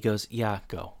 Feeney, and he goes, yeah,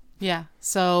 go. Yeah.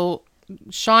 So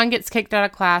Sean gets kicked out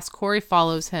of class. Corey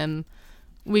follows him.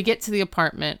 We get to the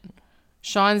apartment.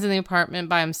 Sean's in the apartment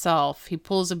by himself. He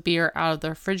pulls a beer out of the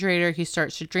refrigerator. He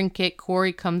starts to drink it.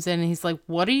 Corey comes in and he's like,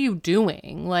 what are you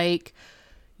doing? Like,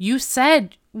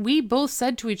 we both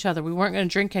said to each other we weren't going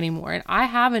to drink anymore, and I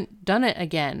haven't done it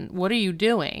again. What are you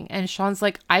doing? And Sean's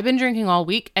like, I've been drinking all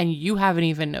week and you haven't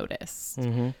even noticed.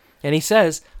 And he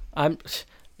says,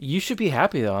 you should be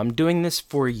happy, though. I'm doing this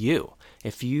for you.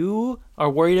 If you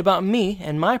are worried about me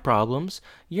and my problems,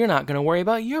 you're not going to worry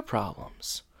about your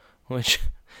problems. Which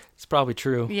is probably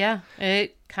true. Yeah,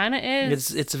 it kind of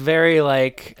is. It's very,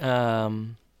 like, I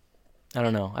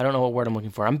don't know. I don't know what word I'm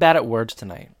looking for. I'm bad at words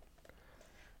tonight.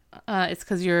 It's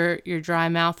because you're dry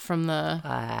mouth from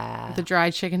the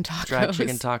dried chicken tacos. Dried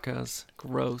chicken tacos.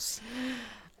 Gross.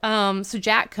 So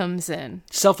Jack comes in.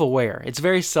 Self-aware. It's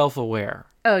very self-aware.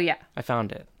 Oh yeah. I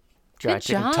found it. Dried Good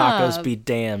chicken job. tacos be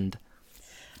damned.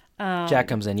 Jack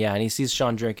comes in, yeah, and he sees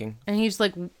Sean drinking. And he's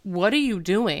like, what are you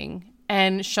doing?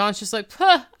 And Sean's just like,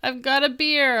 huh, I've got a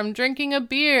beer. I'm drinking a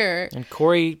beer. And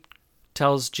Corey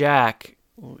tells Jack,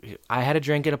 I had a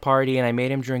drink at a party and I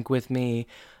made him drink with me,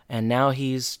 and now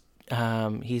he's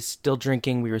still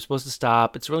drinking. We were supposed to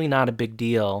stop. It's really not a big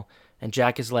deal. And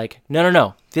Jack is like,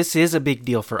 no. This is a big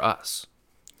deal for us.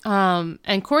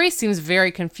 And Corey seems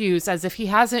very confused, as if he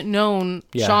hasn't known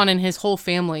Yeah. Sean and his whole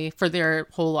family for their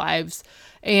whole lives.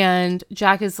 And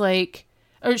Jack is like,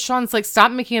 or Sean's like,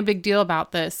 stop making a big deal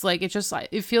about this. Like,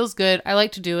 it feels good. I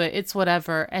like to do it. It's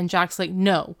whatever. And Jack's like,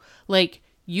 no, like,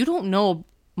 you don't know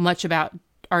much about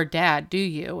our dad, do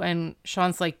you? And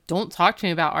Sean's like, don't talk to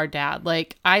me about our dad.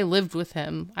 Like, I lived with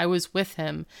him. I was with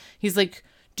him. He's like,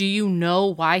 do you know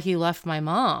why he left my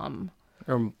mom?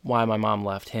 Or why my mom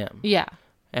left him. Yeah.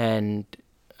 And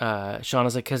Sean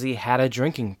is like, because he had a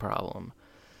drinking problem.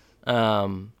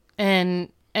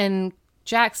 And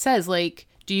Jack says, like,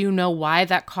 do you know why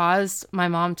that caused my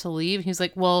mom to leave? He's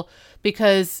like, well,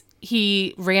 because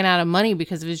he ran out of money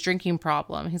because of his drinking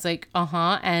problem. He's like,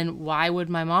 and why would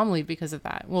my mom leave because of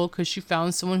that? Well, because she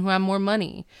found someone who had more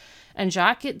money. And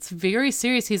Jack gets very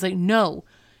serious. He's like, no,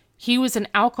 he was an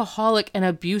alcoholic and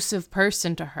abusive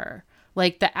person to her.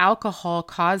 Like, the alcohol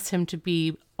caused him to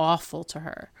be awful to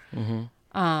her.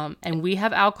 And we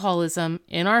have alcoholism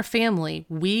in our family.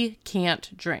 We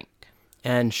can't drink.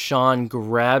 And Sean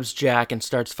grabs Jack and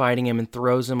starts fighting him and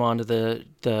throws him onto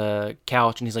the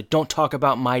couch. And he's like, don't talk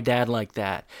about my dad like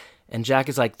that. And Jack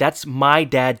is like, that's my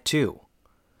dad too.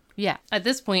 Yeah. At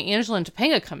this point, Angela and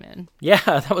Topanga come in. Yeah,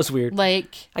 that was weird.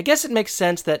 Like, I guess it makes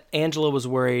sense that Angela was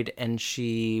worried and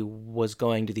she was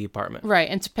going to the apartment. right.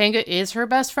 And Topanga is her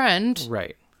best friend.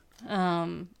 Right.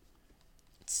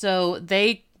 So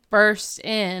they burst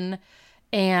in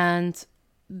and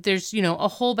there's, a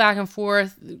whole back and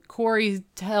forth. Corey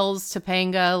tells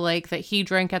Topanga, like, that he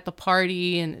drank at the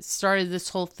party and it started this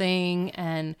whole thing.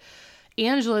 And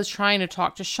Angela's trying to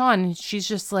talk to Sean. And she's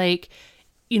just like,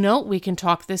 we can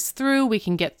talk this through. We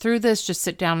can get through this. Just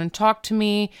sit down and talk to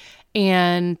me.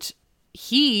 And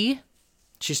she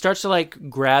starts to, like,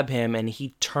 grab him and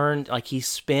he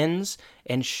spins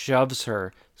and shoves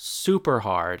her super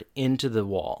hard into the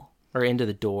wall. Or into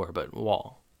the door, but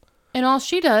wall. And all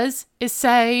she does is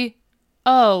say,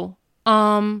 oh,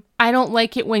 I don't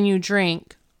like it when you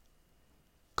drink.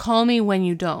 Call me when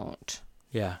you don't.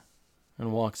 Yeah.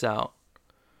 And walks out.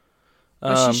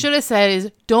 What she should have said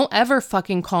is, don't ever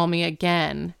fucking call me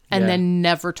again. And Yeah. then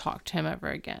never talk to him ever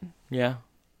again. Yeah.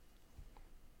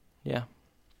 Yeah.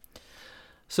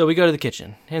 So we go to the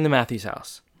kitchen in the Matthews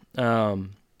house.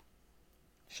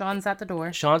 Sean's at the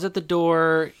door. Sean's at the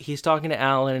door. He's talking to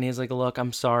Alan, and he's like, look,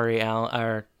 I'm sorry,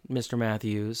 Mr.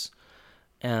 Matthews.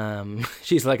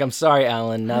 She's like, I'm sorry,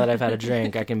 Alan. Now that I've had a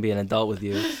drink, I can be an adult with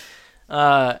you.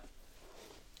 And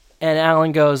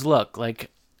Alan goes, look,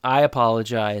 like, I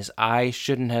apologize. I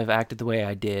shouldn't have acted the way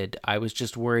I did. I was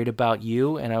just worried about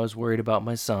you, and I was worried about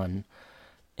my son.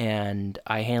 And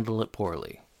I handled it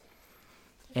poorly.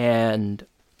 And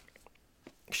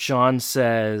Sean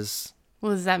says...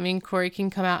 Well, does that mean Corey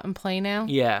can come out and play now?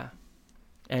 Yeah.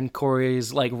 And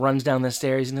Corey's like runs down the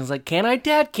stairs and is like, can I,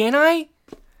 Dad? Can I?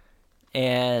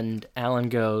 And Alan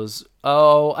goes,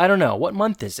 oh, I don't know. What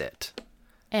month is it?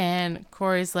 And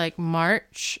Corey's like,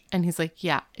 March. And he's like,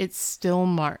 yeah, it's still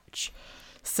March.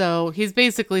 So he's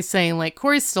basically saying, like,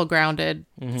 Corey's still grounded.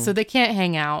 So they can't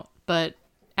hang out. But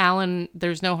Alan,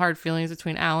 there's no hard feelings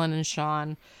between Alan and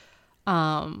Sean.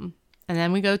 And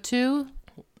then we go to...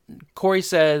 Corey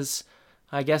says...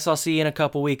 I guess I'll see you in a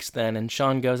couple weeks then. And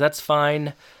Sean goes, that's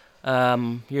fine.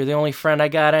 You're the only friend I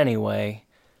got anyway.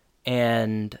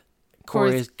 And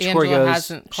Corey goes,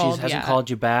 hasn't called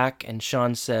you back. And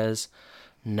Sean says,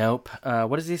 nope.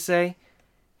 What does he say?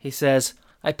 He says,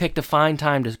 I picked a fine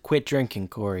time to quit drinking,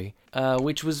 Corey.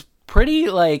 Which was pretty,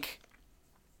 like,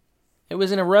 it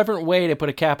was an irreverent way to put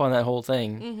a cap on that whole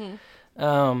thing.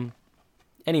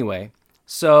 Anyway,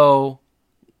 so...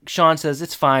 Sean says,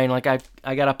 it's fine, like, I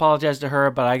gotta apologize to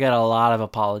her, but I got a lot of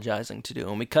apologizing to do.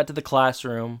 And we cut to the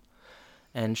classroom,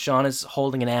 and Sean is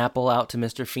holding an apple out to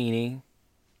Mr. Feeney.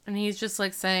 And he's just,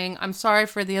 like, saying, I'm sorry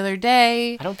for the other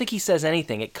day. I don't think he says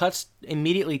anything. It cuts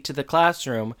immediately to the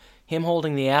classroom, him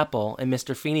holding the apple, and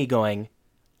Mr. Feeney going,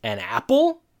 an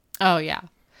apple? Oh, yeah.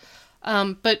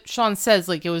 But Sean says,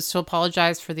 like, it was to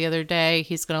apologize for the other day.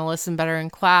 He's going to listen better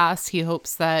in class. He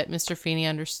hopes that Mr. Feeney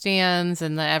understands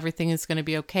and that everything is going to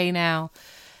be okay now.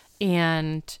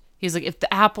 And he's like, if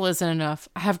the apple isn't enough,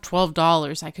 I have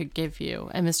 $12 I could give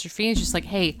you. And Mr. Feeney's just like,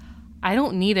 hey, I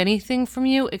don't need anything from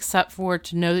you except for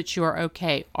to know that you are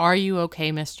okay. Are you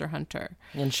okay, Mr. Hunter?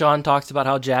 And Sean talks about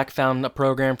how Jack found a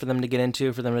program for them to get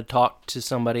into, for them to talk to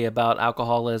somebody about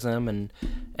alcoholism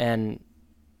and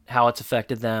how it's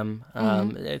affected them.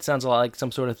 It sounds a lot like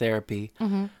some sort of therapy,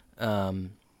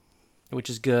 which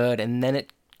is good. And then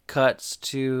it cuts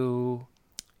to...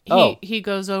 He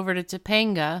goes over to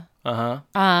Topanga.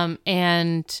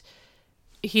 And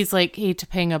he's like, hey,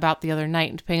 Topanga, about the other night.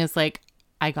 And Topanga's like,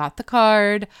 I got the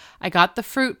card. I got the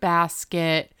fruit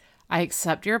basket. I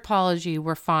accept your apology.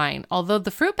 We're fine. Although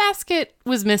the fruit basket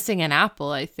was missing an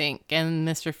apple, I think. And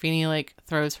Mr. Feeney, like,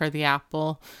 throws her the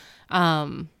apple.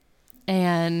 And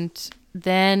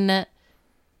then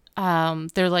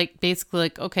they're like, basically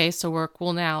like, okay, so we're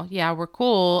cool now. Yeah, we're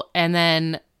cool. And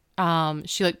then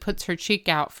she like puts her cheek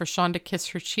out for Sean to kiss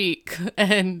her cheek.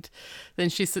 And then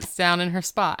she sits down in her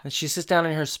spot. And she sits down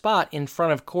in her spot in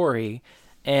front of Corey.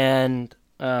 And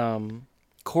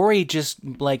Corey just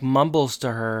like mumbles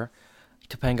to her,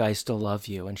 Topanga, I still love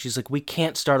you. And she's like, we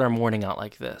can't start our morning out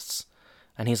like this.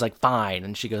 And he's like, fine.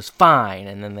 And she goes, fine.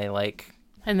 And then they like...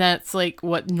 And that's like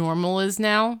what normal is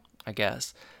now, I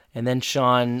guess. And then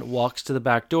Sean walks to the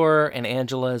back door and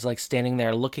Angela is like standing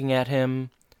there looking at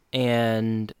him.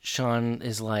 And Sean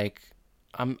is like,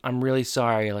 I'm really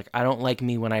sorry. Like, I don't like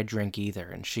me when I drink either.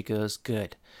 And she goes,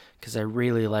 good. Because I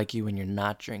really like you when you're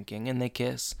not drinking. And they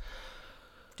kiss.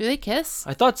 Do they kiss?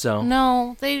 I thought so.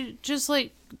 No, they just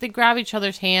like, they grab each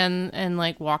other's hand and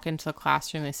like walk into the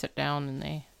classroom. They sit down and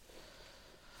they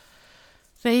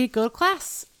go to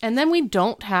class. And then we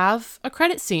don't have a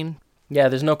credit scene. Yeah,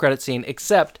 there's no credit scene,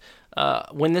 except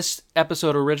when this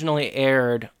episode originally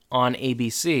aired on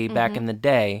ABC back in the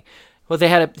day, well, they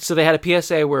had a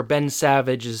PSA where Ben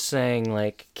Savage is saying,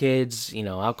 like, kids, you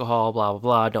know, alcohol, blah, blah,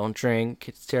 blah, don't drink.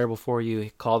 It's terrible for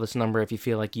you. Call this number if you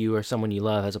feel like you or someone you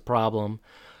love has a problem.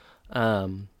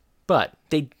 But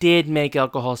they did make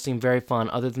alcohol seem very fun,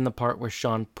 other than the part where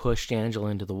Sean pushed Angela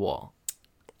into the wall.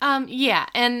 Yeah,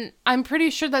 and I'm pretty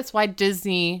sure that's why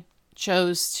Disney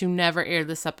chose to never air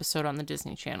this episode on the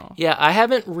Disney Channel. Yeah, I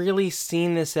haven't really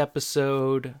seen this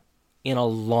episode in a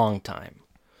long time.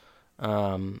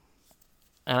 And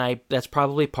that's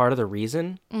probably part of the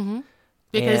reason. Mm-hmm.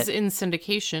 Because in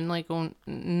syndication, like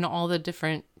when all the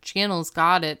different channels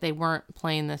got it, they weren't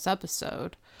playing this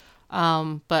episode.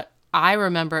 But I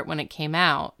remember it when it came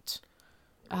out.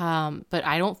 But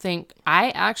I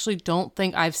actually don't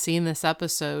think I've seen this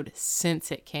episode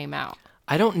since it came out.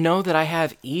 I don't know that I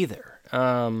have either.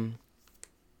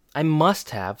 I must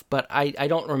have, but I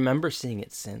don't remember seeing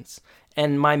it since.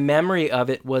 And my memory of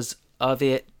it was of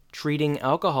it treating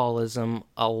alcoholism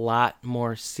a lot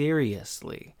more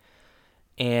seriously.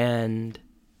 And,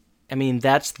 I mean,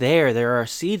 that's there. There are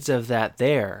seeds of that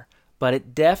there. But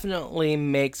it definitely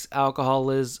makes alcohol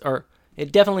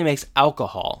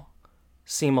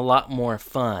seem a lot more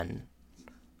fun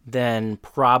than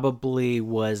probably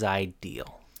was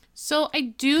ideal. So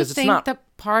I do think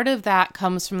that part of that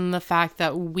comes from the fact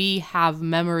that we have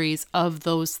memories of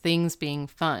those things being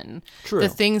fun. True. The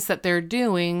things that they're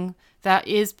doing that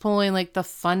is pulling like the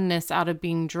funness out of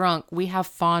being drunk. We have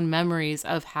fond memories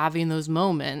of having those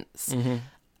moments. Mm-hmm.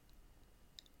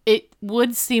 It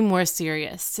would seem more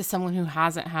serious to someone who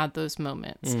hasn't had those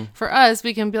moments. For us,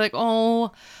 we can be like,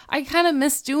 oh, I kind of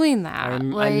miss doing that. I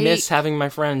miss having my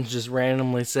friends just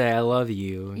randomly say, I love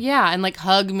you. Yeah, and like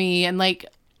hug me. And like,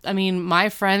 I mean, my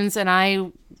friends and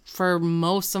I, for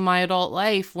most of my adult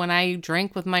life, when I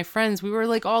drank with my friends, we were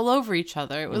like all over each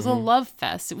other. It was a love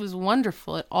fest. It was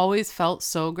wonderful. It always felt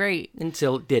so great.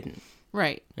 Until it didn't.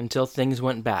 Right. Until things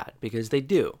went bad, because they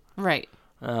do. Right.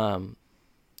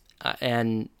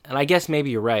 And I guess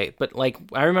maybe you're right, but like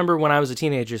I remember when I was a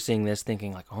teenager seeing this,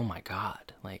 thinking like, "Oh my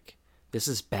God, like this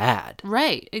is bad."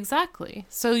 Right, exactly.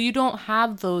 So you don't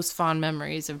have those fond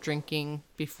memories of drinking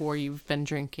before you've been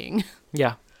drinking.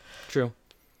 Yeah, true.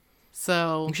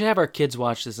 So we should have our kids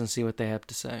watch this and see what they have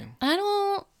to say. I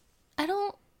don't.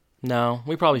 No,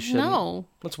 we probably shouldn't. No.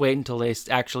 Let's wait until they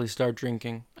actually start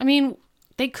drinking. I mean,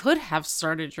 they could have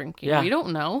started drinking. Yeah. We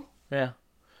don't know. Yeah.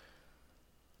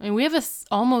 I mean, we have a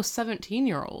almost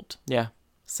 17-year-old. Yeah.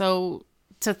 So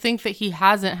to think that he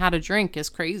hasn't had a drink is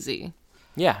crazy.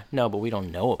 Yeah, no, but we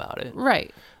don't know about it.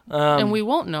 Right. And we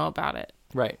won't know about it.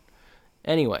 Right.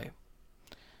 Anyway,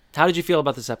 how did you feel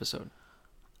about this episode?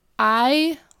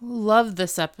 I love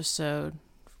this episode,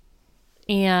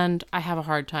 and I have a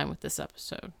hard time with this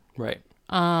episode. Right.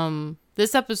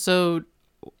 This episode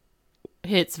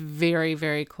hits very,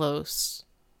 very close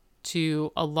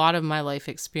to a lot of my life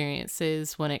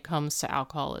experiences when it comes to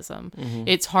alcoholism. Mm-hmm.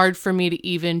 It's hard for me to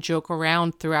even joke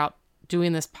around throughout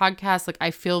doing this podcast. Like, I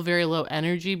feel very low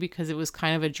energy because it was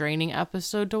kind of a draining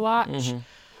episode to watch.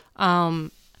 Mm-hmm.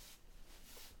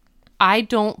 I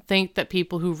don't think that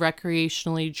people who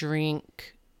recreationally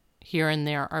drink here and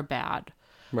there are bad.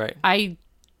 Right. I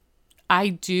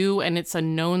do, and it's a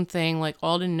known thing. Like,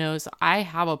 Alden knows I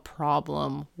have a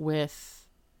problem with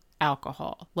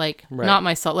alcohol. Like, right. Not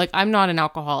myself. Like, I'm not an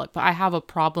alcoholic, but I have a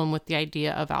problem with the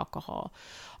idea of alcohol.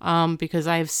 because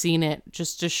I've seen it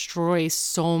just destroy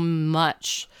so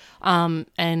much,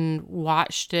 and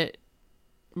watched it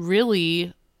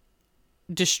really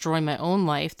destroy my own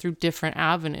life through different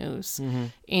avenues.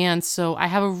 And so I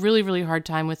have a really, really hard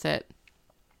time with it.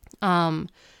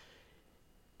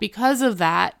 Because of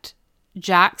that,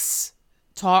 Jack's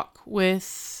talk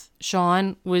with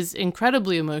Sean was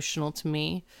incredibly emotional to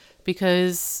me,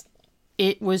 because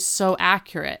it was so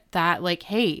accurate that, like,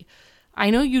 hey, I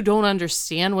know you don't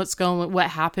understand what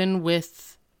happened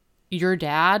with your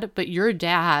dad, but your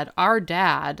dad, our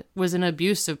dad, was an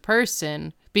abusive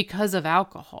person because of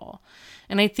alcohol.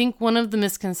 And I think one of the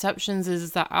misconceptions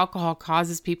is that alcohol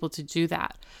causes people to do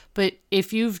that. But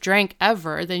if you've drank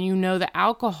ever, then you know that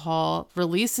alcohol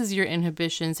releases your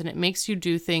inhibitions, and it makes you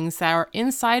do things that are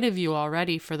inside of you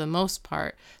already, for the most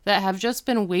part, that have just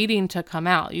been waiting to come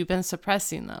out. You've been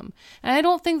suppressing them. And I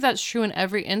don't think that's true in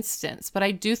every instance, but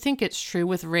I do think it's true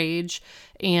with rage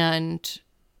and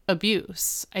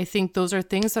abuse. I think those are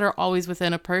things that are always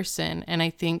within a person, and I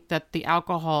think that the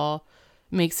alcohol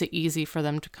makes it easy for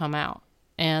them to come out.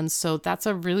 And so that's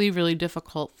a really, really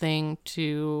difficult thing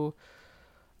to,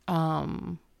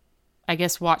 I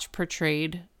guess, watch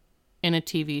portrayed in a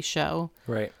TV show.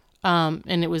 Right.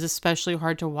 And it was especially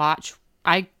hard to watch.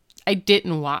 I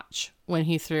didn't watch when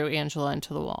he threw Angela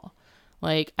into the wall.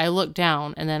 Like, I looked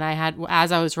down, and then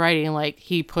as I was writing, like,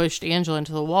 he pushed Angela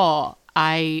into the wall,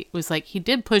 I was like, he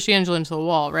did push Angela into the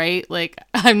wall, right? Like,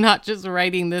 I'm not just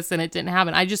writing this and it didn't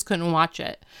happen. I just couldn't watch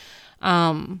it.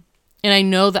 And I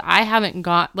know that I haven't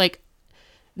got, like,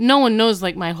 no one knows,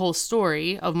 like, my whole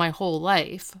story of my whole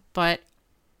life, but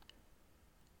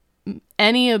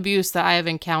any abuse that I have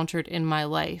encountered in my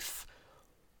life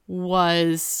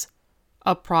was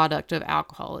a product of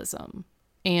alcoholism.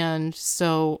 And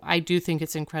so I do think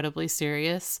it's incredibly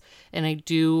serious, and I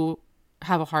do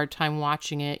have a hard time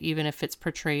watching it, even if it's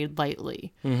portrayed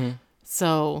lightly.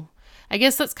 So I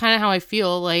guess that's kind of how I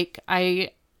feel. Like,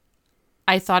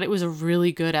 I thought it was a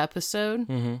really good episode.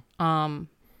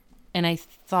 And I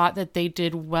thought that they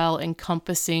did well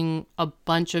encompassing a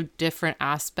bunch of different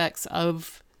aspects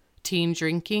of teen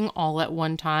drinking all at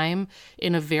one time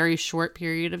in a very short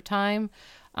period of time.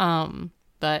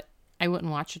 But I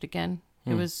wouldn't watch it again.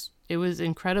 It was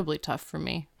incredibly tough for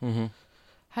me.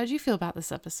 How did you feel about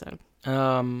this episode?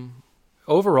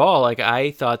 Overall, like,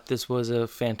 I thought this was a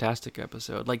fantastic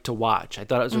episode, like, to watch. I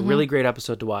thought it was a really great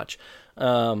episode to watch.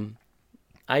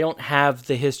 I don't have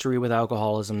the history with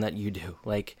alcoholism that you do.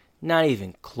 Like, not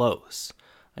even close.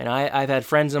 And I've had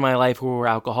friends in my life who were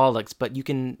alcoholics, but you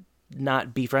can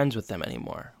not be friends with them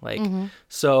anymore. Like,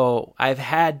 so I've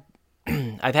had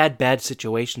bad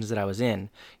situations that I was in.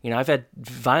 You know, I've had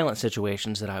violent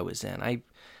situations that I was in.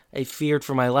 I feared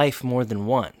for my life more than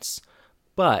once.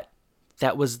 But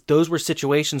those were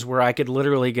situations where I could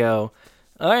literally go,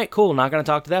 all right, cool, not going to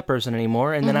talk to that person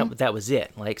anymore, and then that was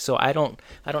it. Like, so I don't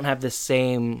have the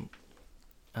same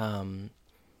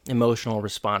emotional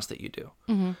response that you do.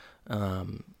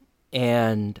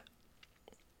 And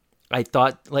I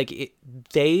thought, like,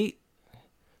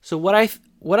 so what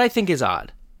I think is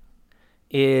odd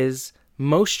is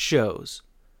most shows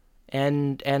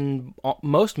and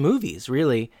most movies,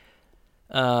 really,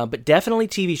 but definitely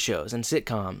TV shows and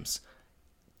sitcoms,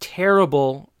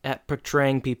 terrible at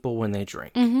portraying people when they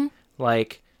drink.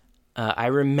 Like, I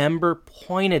remember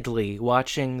pointedly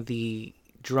watching the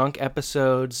drunk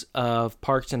episodes of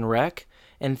Parks and Rec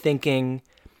and thinking,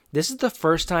 this is the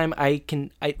first time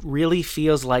it really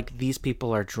feels like these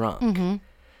people are drunk.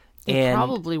 They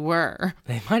probably were.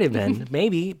 They might have been,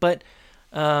 maybe, but,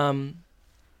 and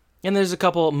there's a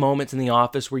couple moments in The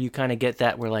Office where you kind of get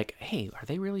that, where, like, hey, are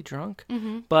they really drunk?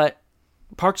 But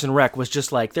Parks and Rec was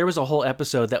just like, there was a whole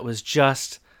episode that was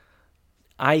just,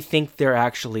 I think they're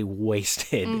actually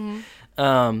wasted.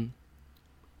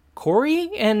 Corey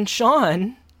and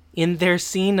Sean, in their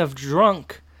scene of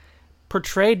drunk,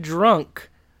 portrayed drunk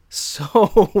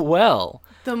so well.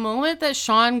 The moment that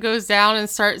Sean goes down and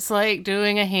starts, like,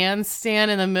 doing a handstand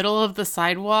in the middle of the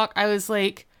sidewalk, I was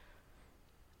like,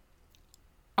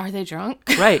 are they drunk?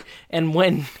 Right. And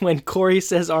when Corey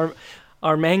says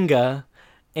Armanga,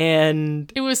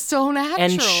 and it was so natural.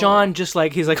 And Sean just,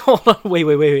 like, he's like, hold on,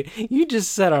 wait. You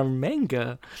just said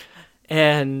Armanga.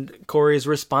 And Corey's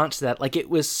response to that, like, it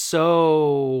was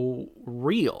so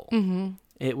real.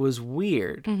 It was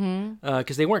weird.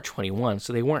 Because they weren't 21,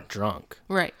 so they weren't drunk.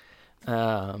 Right.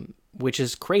 Which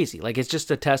is crazy. Like, it's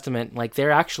just a testament. Like,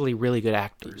 they're actually really good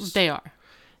actors. They are.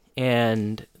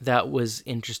 And that was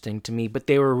interesting to me. But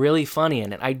they were really funny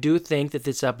in it. I do think that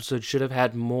this episode should have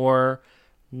had more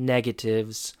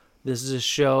negatives. This is a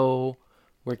show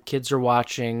where kids are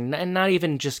watching, and not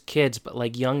even just kids, but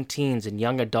like young teens and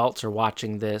young adults are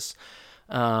watching this,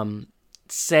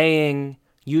 saying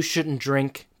you shouldn't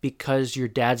drink because your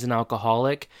dad's an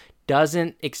alcoholic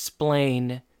doesn't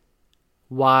explain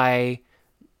why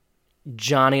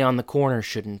Johnny on the corner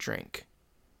shouldn't drink.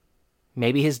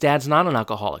 Maybe his dad's not an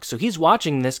alcoholic, so he's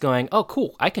watching this going, oh,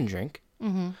 cool, I can drink.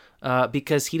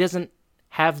 Because he doesn't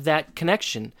have that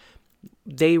connection.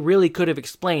 They really could have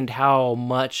explained how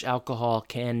much alcohol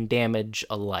can damage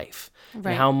a life, and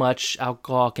how much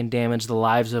alcohol can damage the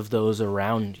lives of those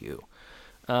around you.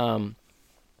 And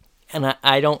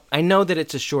I know that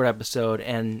it's a short episode,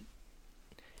 and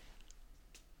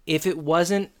if it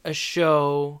wasn't a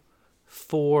show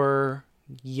for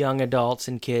young adults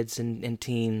and kids and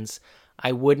teens,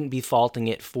 I wouldn't be faulting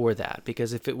it for that.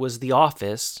 Because if it was The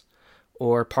Office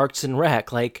or Parks and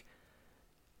Rec, like,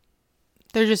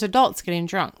 they're just adults getting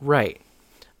drunk. right.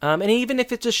 And even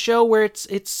if it's a show where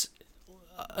it's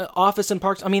Office and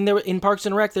Parks, I mean, in Parks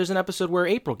and Rec, there's an episode where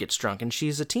April gets drunk and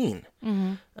she's a teen.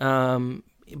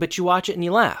 But you watch it and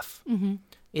you laugh.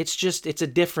 It's a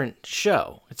different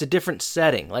show. It's a different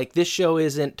setting. Like, this show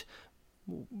isn't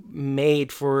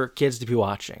made for kids to be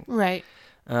watching. Right.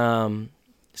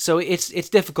 So it's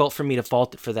difficult for me to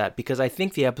fault it for that, because I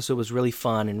think the episode was really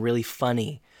fun and really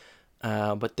funny.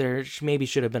 But there maybe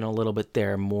should have been a little bit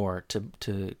there more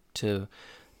to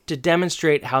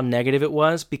demonstrate how negative it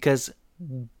was, because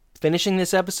finishing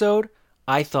this episode,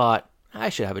 I thought I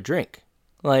should have a drink.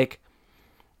 Like,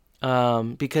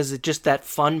 because just that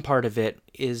fun part of it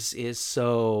is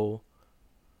so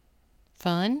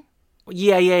Fun?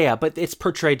 yeah, but it's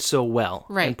portrayed so well,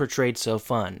 Right. and portrayed so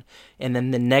fun, and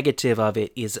then the negative of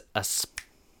it is a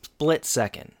split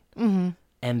second, and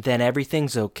then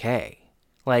everything's okay.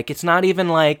 Like, it's not even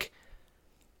like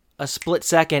a split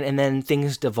second and then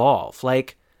things devolve.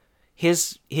 Like,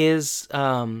 his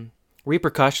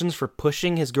repercussions for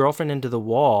pushing his girlfriend into the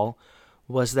wall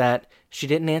was that she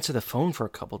didn't answer the phone for a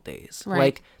couple days. Right.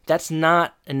 Like, that's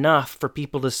not enough for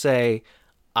people to say,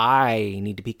 I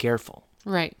need to be careful.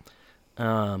 Right.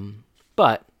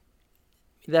 But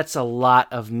that's a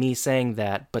lot of me saying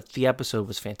that, but the episode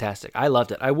was fantastic. I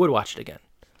loved it. I would watch it again.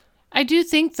 I do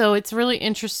think, though, it's really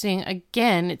interesting.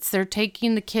 Again, they're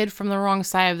taking the kid from the wrong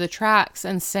side of the tracks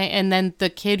and then the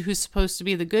kid who's supposed to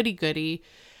be the goody-goody.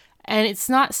 And it's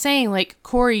not saying, like,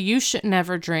 Corey, you should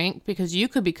never drink because you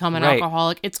could become an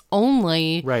alcoholic. It's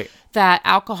only that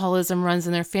alcoholism runs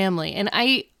in their family. And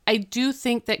I do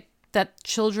think that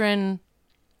children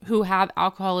who have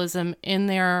alcoholism in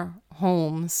their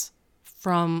homes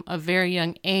from a very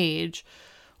young age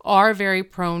are very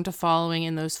prone to following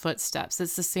in those footsteps.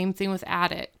 It's the same thing with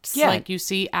addicts. Yeah. Like, you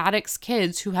see addicts'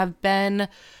 kids who have been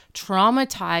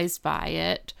traumatized by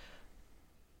it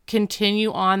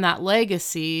continue on that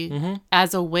legacy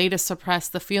as a way to suppress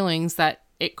the feelings that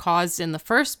it caused in the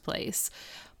first place.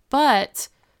 But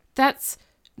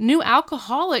new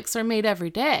alcoholics are made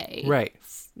every day. Right.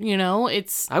 You know,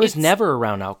 I was never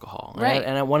around alcohol. Right.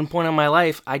 And at one point in my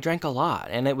life, I drank a lot,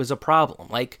 and it was a problem.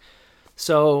 Like,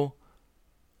 so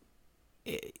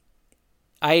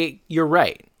you're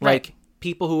right. Like,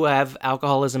 people who have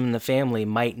alcoholism in the family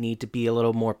might need to be a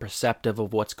little more perceptive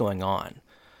of what's going on,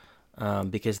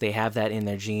 because they have that in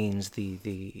their genes,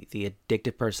 the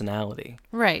addictive personality.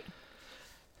 Right.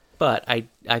 But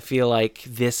I feel like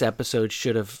this episode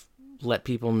should have let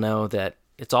people know that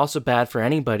it's also bad for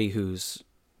anybody who's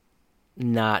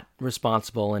not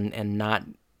responsible and not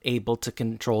able to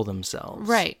control themselves.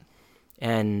 Right.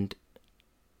 And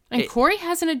Corey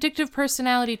has an addictive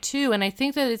personality too, and I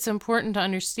think that it's important to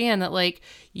understand that, like,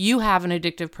 you have an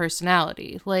addictive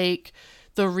personality. Like,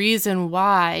 the reason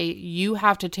why you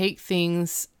have to take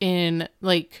things in,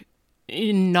 like,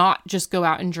 not just go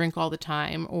out and drink all the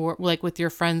time, or like with your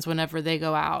friends whenever they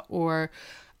go out, or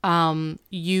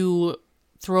you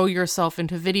throw yourself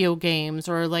into video games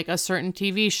or like a certain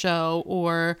TV show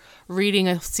or reading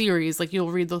a series. Like,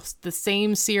 you'll read the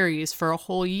same series for a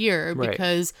whole year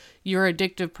because your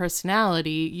addictive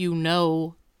personality, you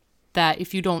know that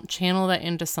if you don't channel that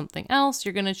into something else,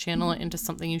 you're going to channel it into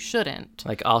something you shouldn't.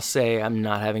 like, I'll say I'm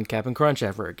not having Cap'n Crunch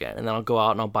ever again, and then I'll go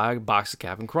out and I'll buy a box of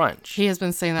Cap'n Crunch. He has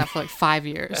been saying that for like 5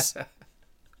 years.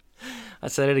 I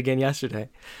said it again yesterday.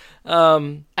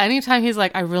 Anytime he's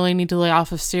like, I really need to lay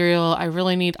off of cereal.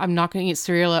 I'm not going to eat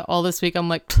cereal at all this week. I'm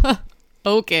like,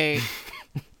 okay.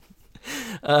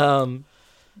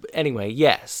 Anyway,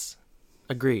 yes.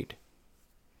 Agreed.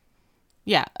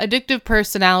 Yeah. Addictive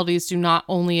personalities do not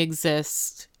only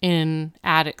exist in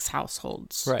addicts'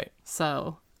 households. Right.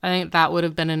 So I think that would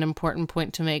have been an important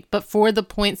point to make. But for the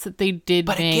points that they did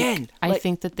But make, again, I like-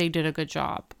 think that they did a good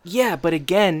job. Yeah, but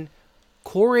again,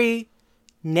 Corey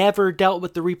never dealt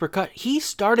with the repercussions. He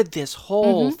started this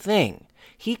whole thing.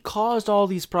 He caused all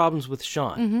these problems with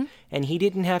Sean, and he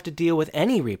didn't have to deal with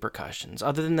any repercussions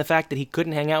other than the fact that he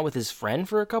couldn't hang out with his friend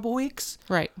for a couple weeks.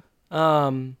 Right.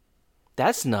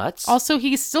 That's nuts. Also,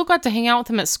 he still got to hang out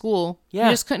with him at school. Yeah.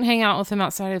 He just couldn't hang out with him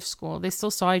outside of school. They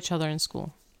still saw each other in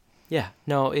school. Yeah.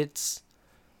 No,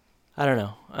 I don't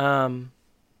know.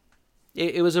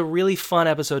 It was a really fun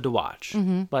episode to watch,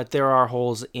 but there are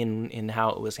holes in how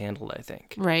it was handled, I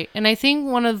think. Right. And I think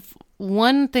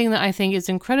one thing that I think is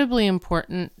incredibly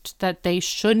important that they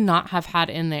should not have had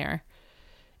in there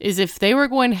is if they were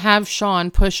going to have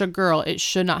Sean push a girl, it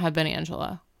should not have been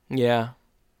Angela. Yeah.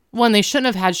 One, they shouldn't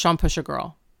have had Sean push a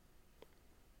girl.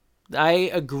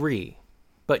 I agree,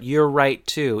 but you're right,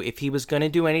 too. If he was going to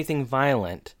do anything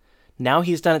violent, now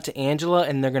he's done it to Angela,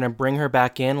 and they're going to bring her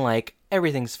back in like,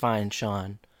 everything's fine,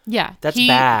 Sean. Yeah. That's he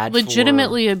bad.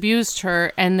 legitimately abused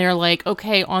her, and they're like,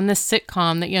 okay, on this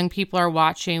sitcom that young people are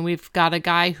watching, we've got a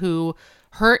guy who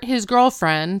hurt his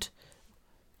girlfriend,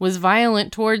 was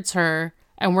violent towards her,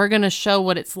 and we're going to show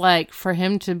what it's like for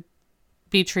him to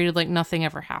be treated like nothing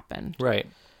ever happened. Right.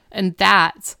 And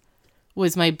that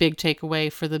was my big takeaway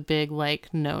for the big,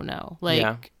 like, no. Like,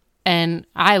 Yeah. and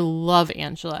I love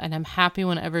Angela, and I'm happy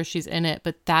whenever she's in it,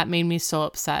 but that made me so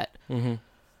upset. Mm-hmm.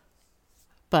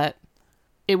 But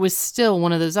it was still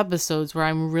one of those episodes where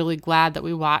I'm really glad that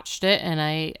we watched it, and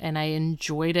I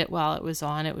enjoyed it while it was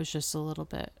on. It was just a little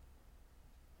bit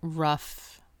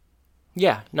rough.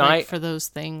 Yeah. No, like, for those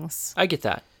things. I get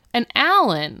that. And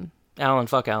Alan.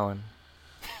 Fuck Alan.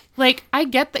 Like, I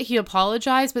get that he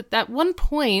apologized, but at one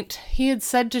point he had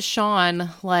said to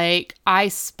Sean, like, I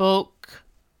spoke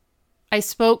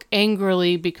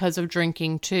angrily because of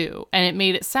drinking too. And it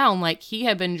made it sound like he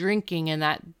had been drinking and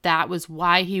that was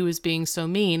why he was being so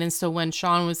mean. And so when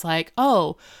Sean was like,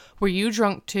 oh, were you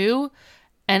drunk too?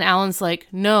 And Alan's like,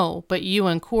 no, but you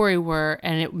and Corey were,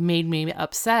 and it made me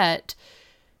upset.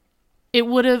 It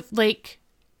would have, like,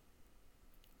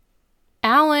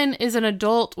 Alan is an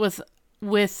adult with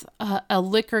a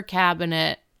liquor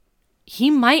cabinet. He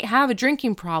might have a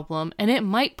drinking problem, and it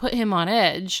might put him on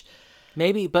edge.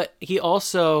 Maybe, but he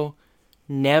also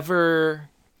never...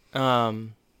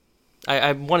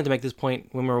 I wanted to make this point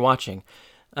when we were watching,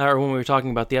 or when we were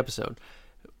talking about the episode.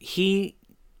 He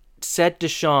said to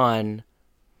Sean,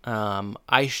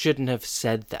 I shouldn't have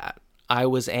said that. I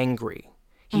was angry.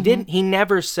 He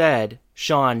never said,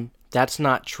 Sean, that's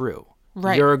not true.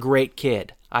 Right. You're a great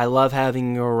kid. I love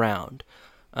having you around.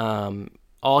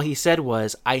 All he said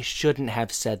was, I shouldn't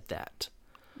have said that.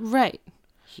 Right.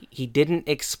 He didn't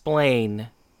explain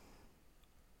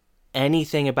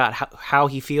anything about how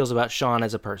he feels about Sean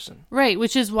as a person. Right,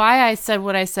 which is why I said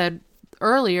what I said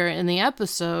earlier in the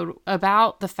episode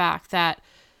about the fact that,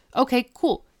 okay,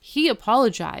 cool, he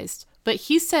apologized, but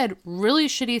he said really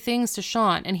shitty things to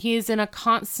Sean, and he is in a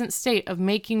constant state of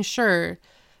making sure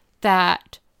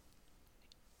that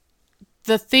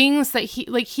the things that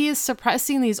he is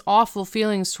suppressing these awful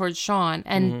feelings towards Sean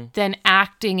and then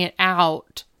acting it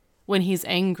out when he's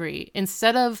angry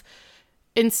instead of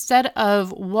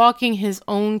walking his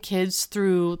own kids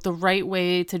through the right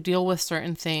way to deal with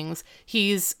certain things.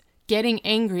 He's getting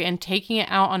angry and taking it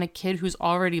out on a kid who's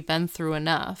already been through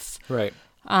enough. Right.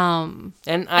 And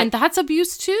that's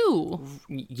abuse too.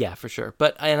 Yeah, for sure.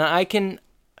 But I can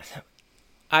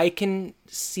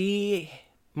see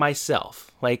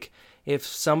myself, like, if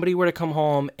somebody were to come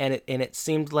home and it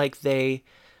seemed like they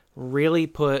really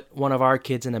put one of our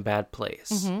kids in a bad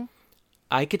place,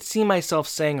 I could see myself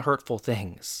saying hurtful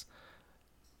things.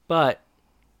 But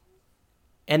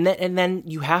and then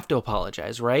you have to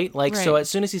apologize, right? Like, so as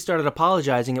soon as he started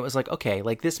apologizing, it was like, okay,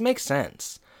 like, this makes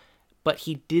sense. But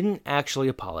he didn't actually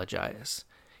apologize.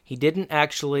 He didn't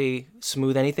actually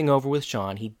smooth anything over with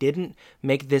Sean. He didn't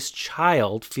make this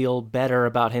child feel better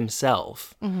about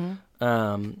himself.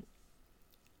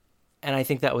 And I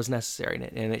think that was necessary,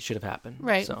 and it should have happened.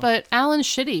 Right, so. But Alan's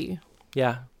shitty.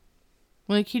 Yeah.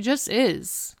 Like, he just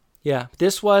is. Yeah,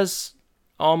 this was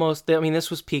this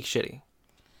was peak shitty.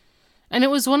 And it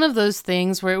was one of those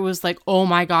things where it was like, oh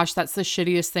my gosh, that's the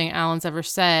shittiest thing Alan's ever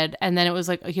said. And then it was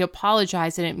like, he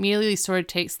apologized, and it immediately sort of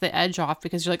takes the edge off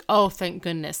because you're like, oh, thank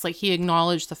goodness. Like, he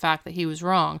acknowledged the fact that he was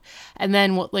wrong. And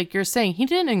then, what, like you're saying, he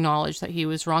didn't acknowledge that he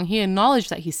was wrong. He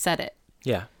acknowledged that he said it.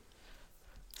 Yeah.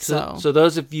 So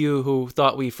those of you who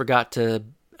thought we forgot to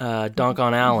dunk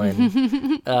on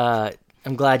Alan,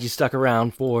 I'm glad you stuck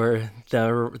around for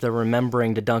the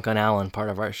remembering to dunk on Alan part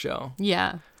of our show.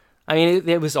 Yeah. I mean,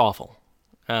 it was awful.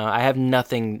 I have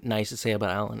nothing nice to say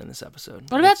about Ellen in this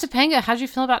episode. What about Topanga? How'd you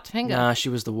feel about Topanga? Nah, she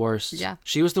was the worst. Yeah.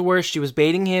 She was the worst. She was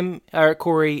baiting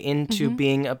Corey into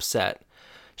being upset.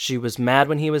 She was mad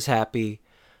when he was happy.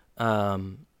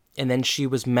 And then she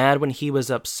was mad when he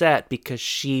was upset because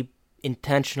she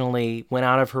intentionally went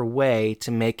out of her way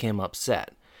to make him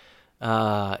upset.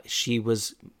 She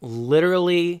was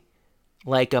literally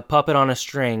like a puppet on a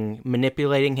string,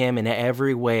 manipulating him in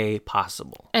every way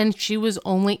possible. And she was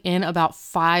only in about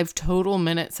 5 total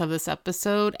minutes of this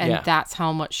episode, and that's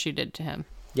how much she did to him.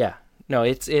 Yeah. No,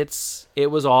 it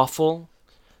was awful.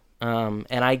 And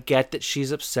I get that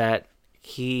she's upset.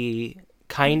 He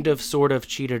kind of sort of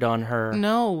cheated on her.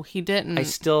 No, he didn't. I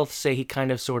still say he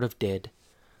kind of sort of did.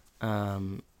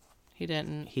 He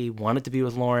didn't. He wanted to be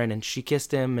with Lauren, and she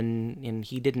kissed him, and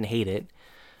he didn't hate it.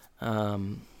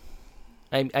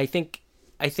 I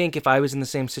think if I was in the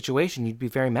same situation, you'd be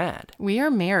very mad. We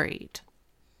are married.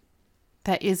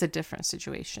 That is a different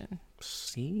situation.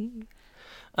 See?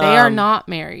 They are not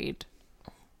married.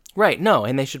 Right, no,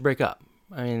 and they should break up.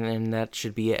 I mean, and that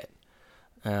should be it.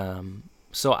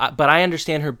 But I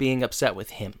understand her being upset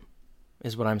with him,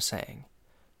 is what I'm saying.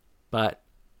 But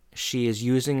she is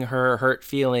using her hurt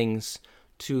feelings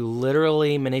to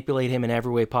literally manipulate him in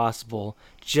every way possible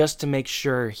just to make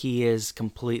sure he is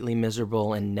completely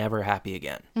miserable and never happy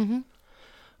again. Mm-hmm.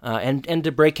 And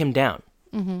to break him down.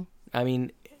 Mm-hmm. I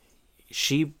mean,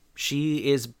 she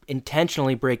is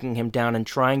intentionally breaking him down and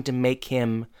trying to make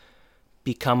him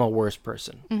become a worse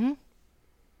person. Mm-hmm.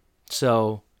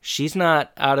 So she's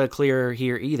not out of clear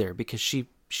here either, because she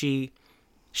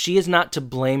is not to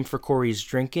blame for Corey's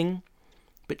drinking,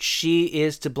 but she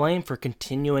is to blame for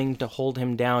continuing to hold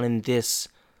him down in this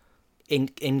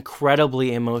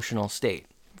incredibly emotional state.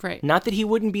 Right. Not that he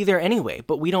wouldn't be there anyway,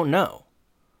 but we don't know.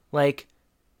 Like,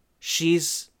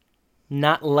 she's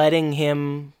not letting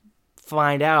him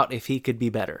find out if he could be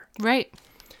better. Right.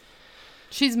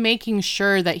 She's making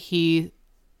sure that he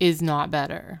is not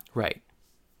better. Right.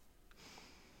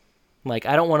 Like,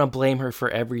 I don't want to blame her for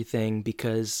everything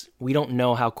because we don't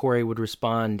know how Corey would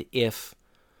respond if...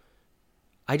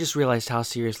 I just realized how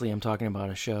seriously I'm talking about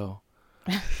a show.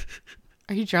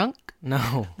 Are you drunk?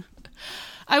 No.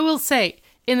 I will say,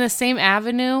 in the same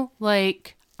avenue,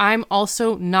 like, I'm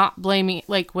also not blaming...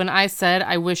 Like, when I said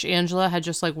I wish Angela had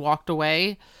just, like, walked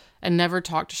away and never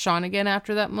talked to Sean again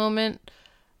after that moment,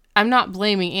 I'm not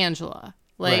blaming Angela.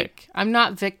 Like, right. I'm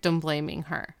not victim blaming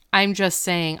her. I'm just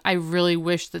saying I really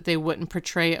wish that they wouldn't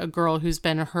portray a girl who's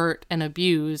been hurt and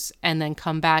abused and then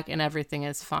come back and everything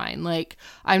is fine. Like,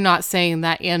 I'm not saying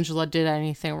that Angela did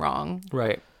anything wrong.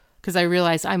 Right. Because I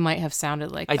realized I might have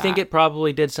sounded like that. I think it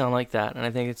probably did sound like that, and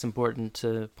I think it's important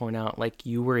to point out, like,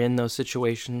 you were in those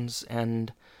situations,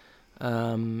 and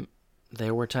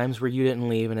there were times where you didn't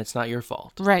leave, and it's not your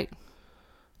fault. Right.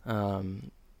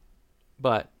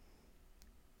 But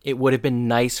it would have been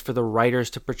nice for the writers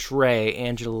to portray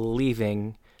Angela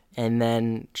leaving and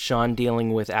then Sean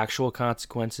dealing with actual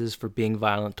consequences for being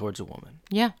violent towards a woman.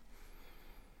 Yeah.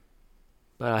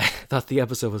 But I thought the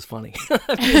episode was funny.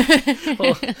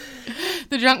 The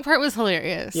drunk part was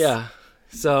hilarious. Yeah.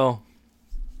 So,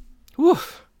 whew.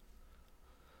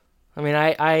 I mean,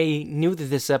 I knew that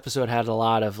this episode had a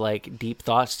lot of, like, deep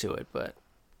thoughts to it, but,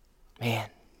 man,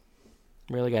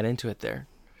 really got into it there.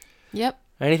 Yep.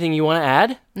 Anything you want to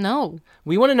add? No.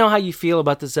 We want to know how you feel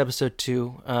about this episode,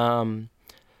 too.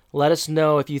 Let us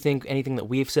know if you think anything that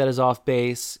we've said is off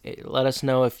base. Let us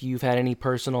know if you've had any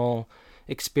personal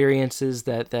experiences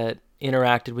that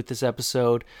interacted with this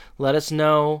episode. Let us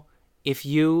know if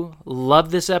you love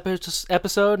this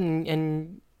episode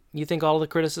and you think all the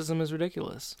criticism is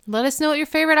ridiculous. Let us know what your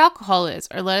favorite alcohol is,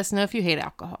 or let us know if you hate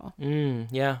alcohol.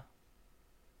 Yeah.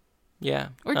 Yeah.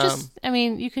 Or just, I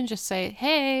mean, you can just say,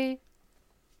 hey.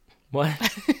 What?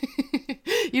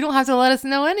 You don't have to let us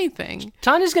know anything.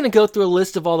 Tanya's going to go through a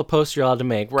list of all the posts you're allowed to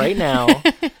make right now.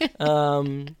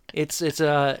 It's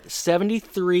a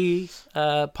 73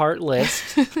 part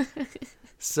list.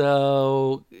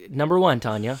 So, number 1,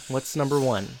 Tanya. What's number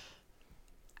 1?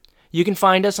 You can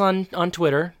find us on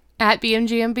Twitter. At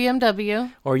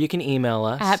BMGMBMW. Or you can email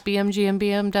us. At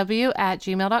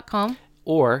BMGMBMW@gmail.com.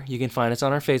 Or you can find us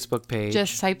on our Facebook page.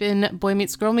 Just type in Boy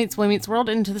Meets Girl Meets Boy Meets World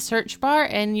into the search bar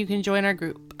and you can join our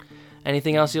group.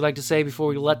 Anything else you'd like to say before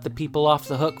we let the people off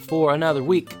the hook for another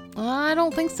week? I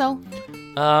don't think so.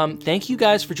 Thank you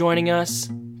guys for joining us.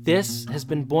 This has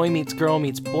been Boy Meets Girl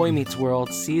Meets Boy Meets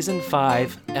World, Season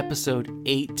 5, Episode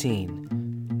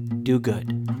 18. Do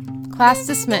good. Class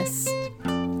dismissed.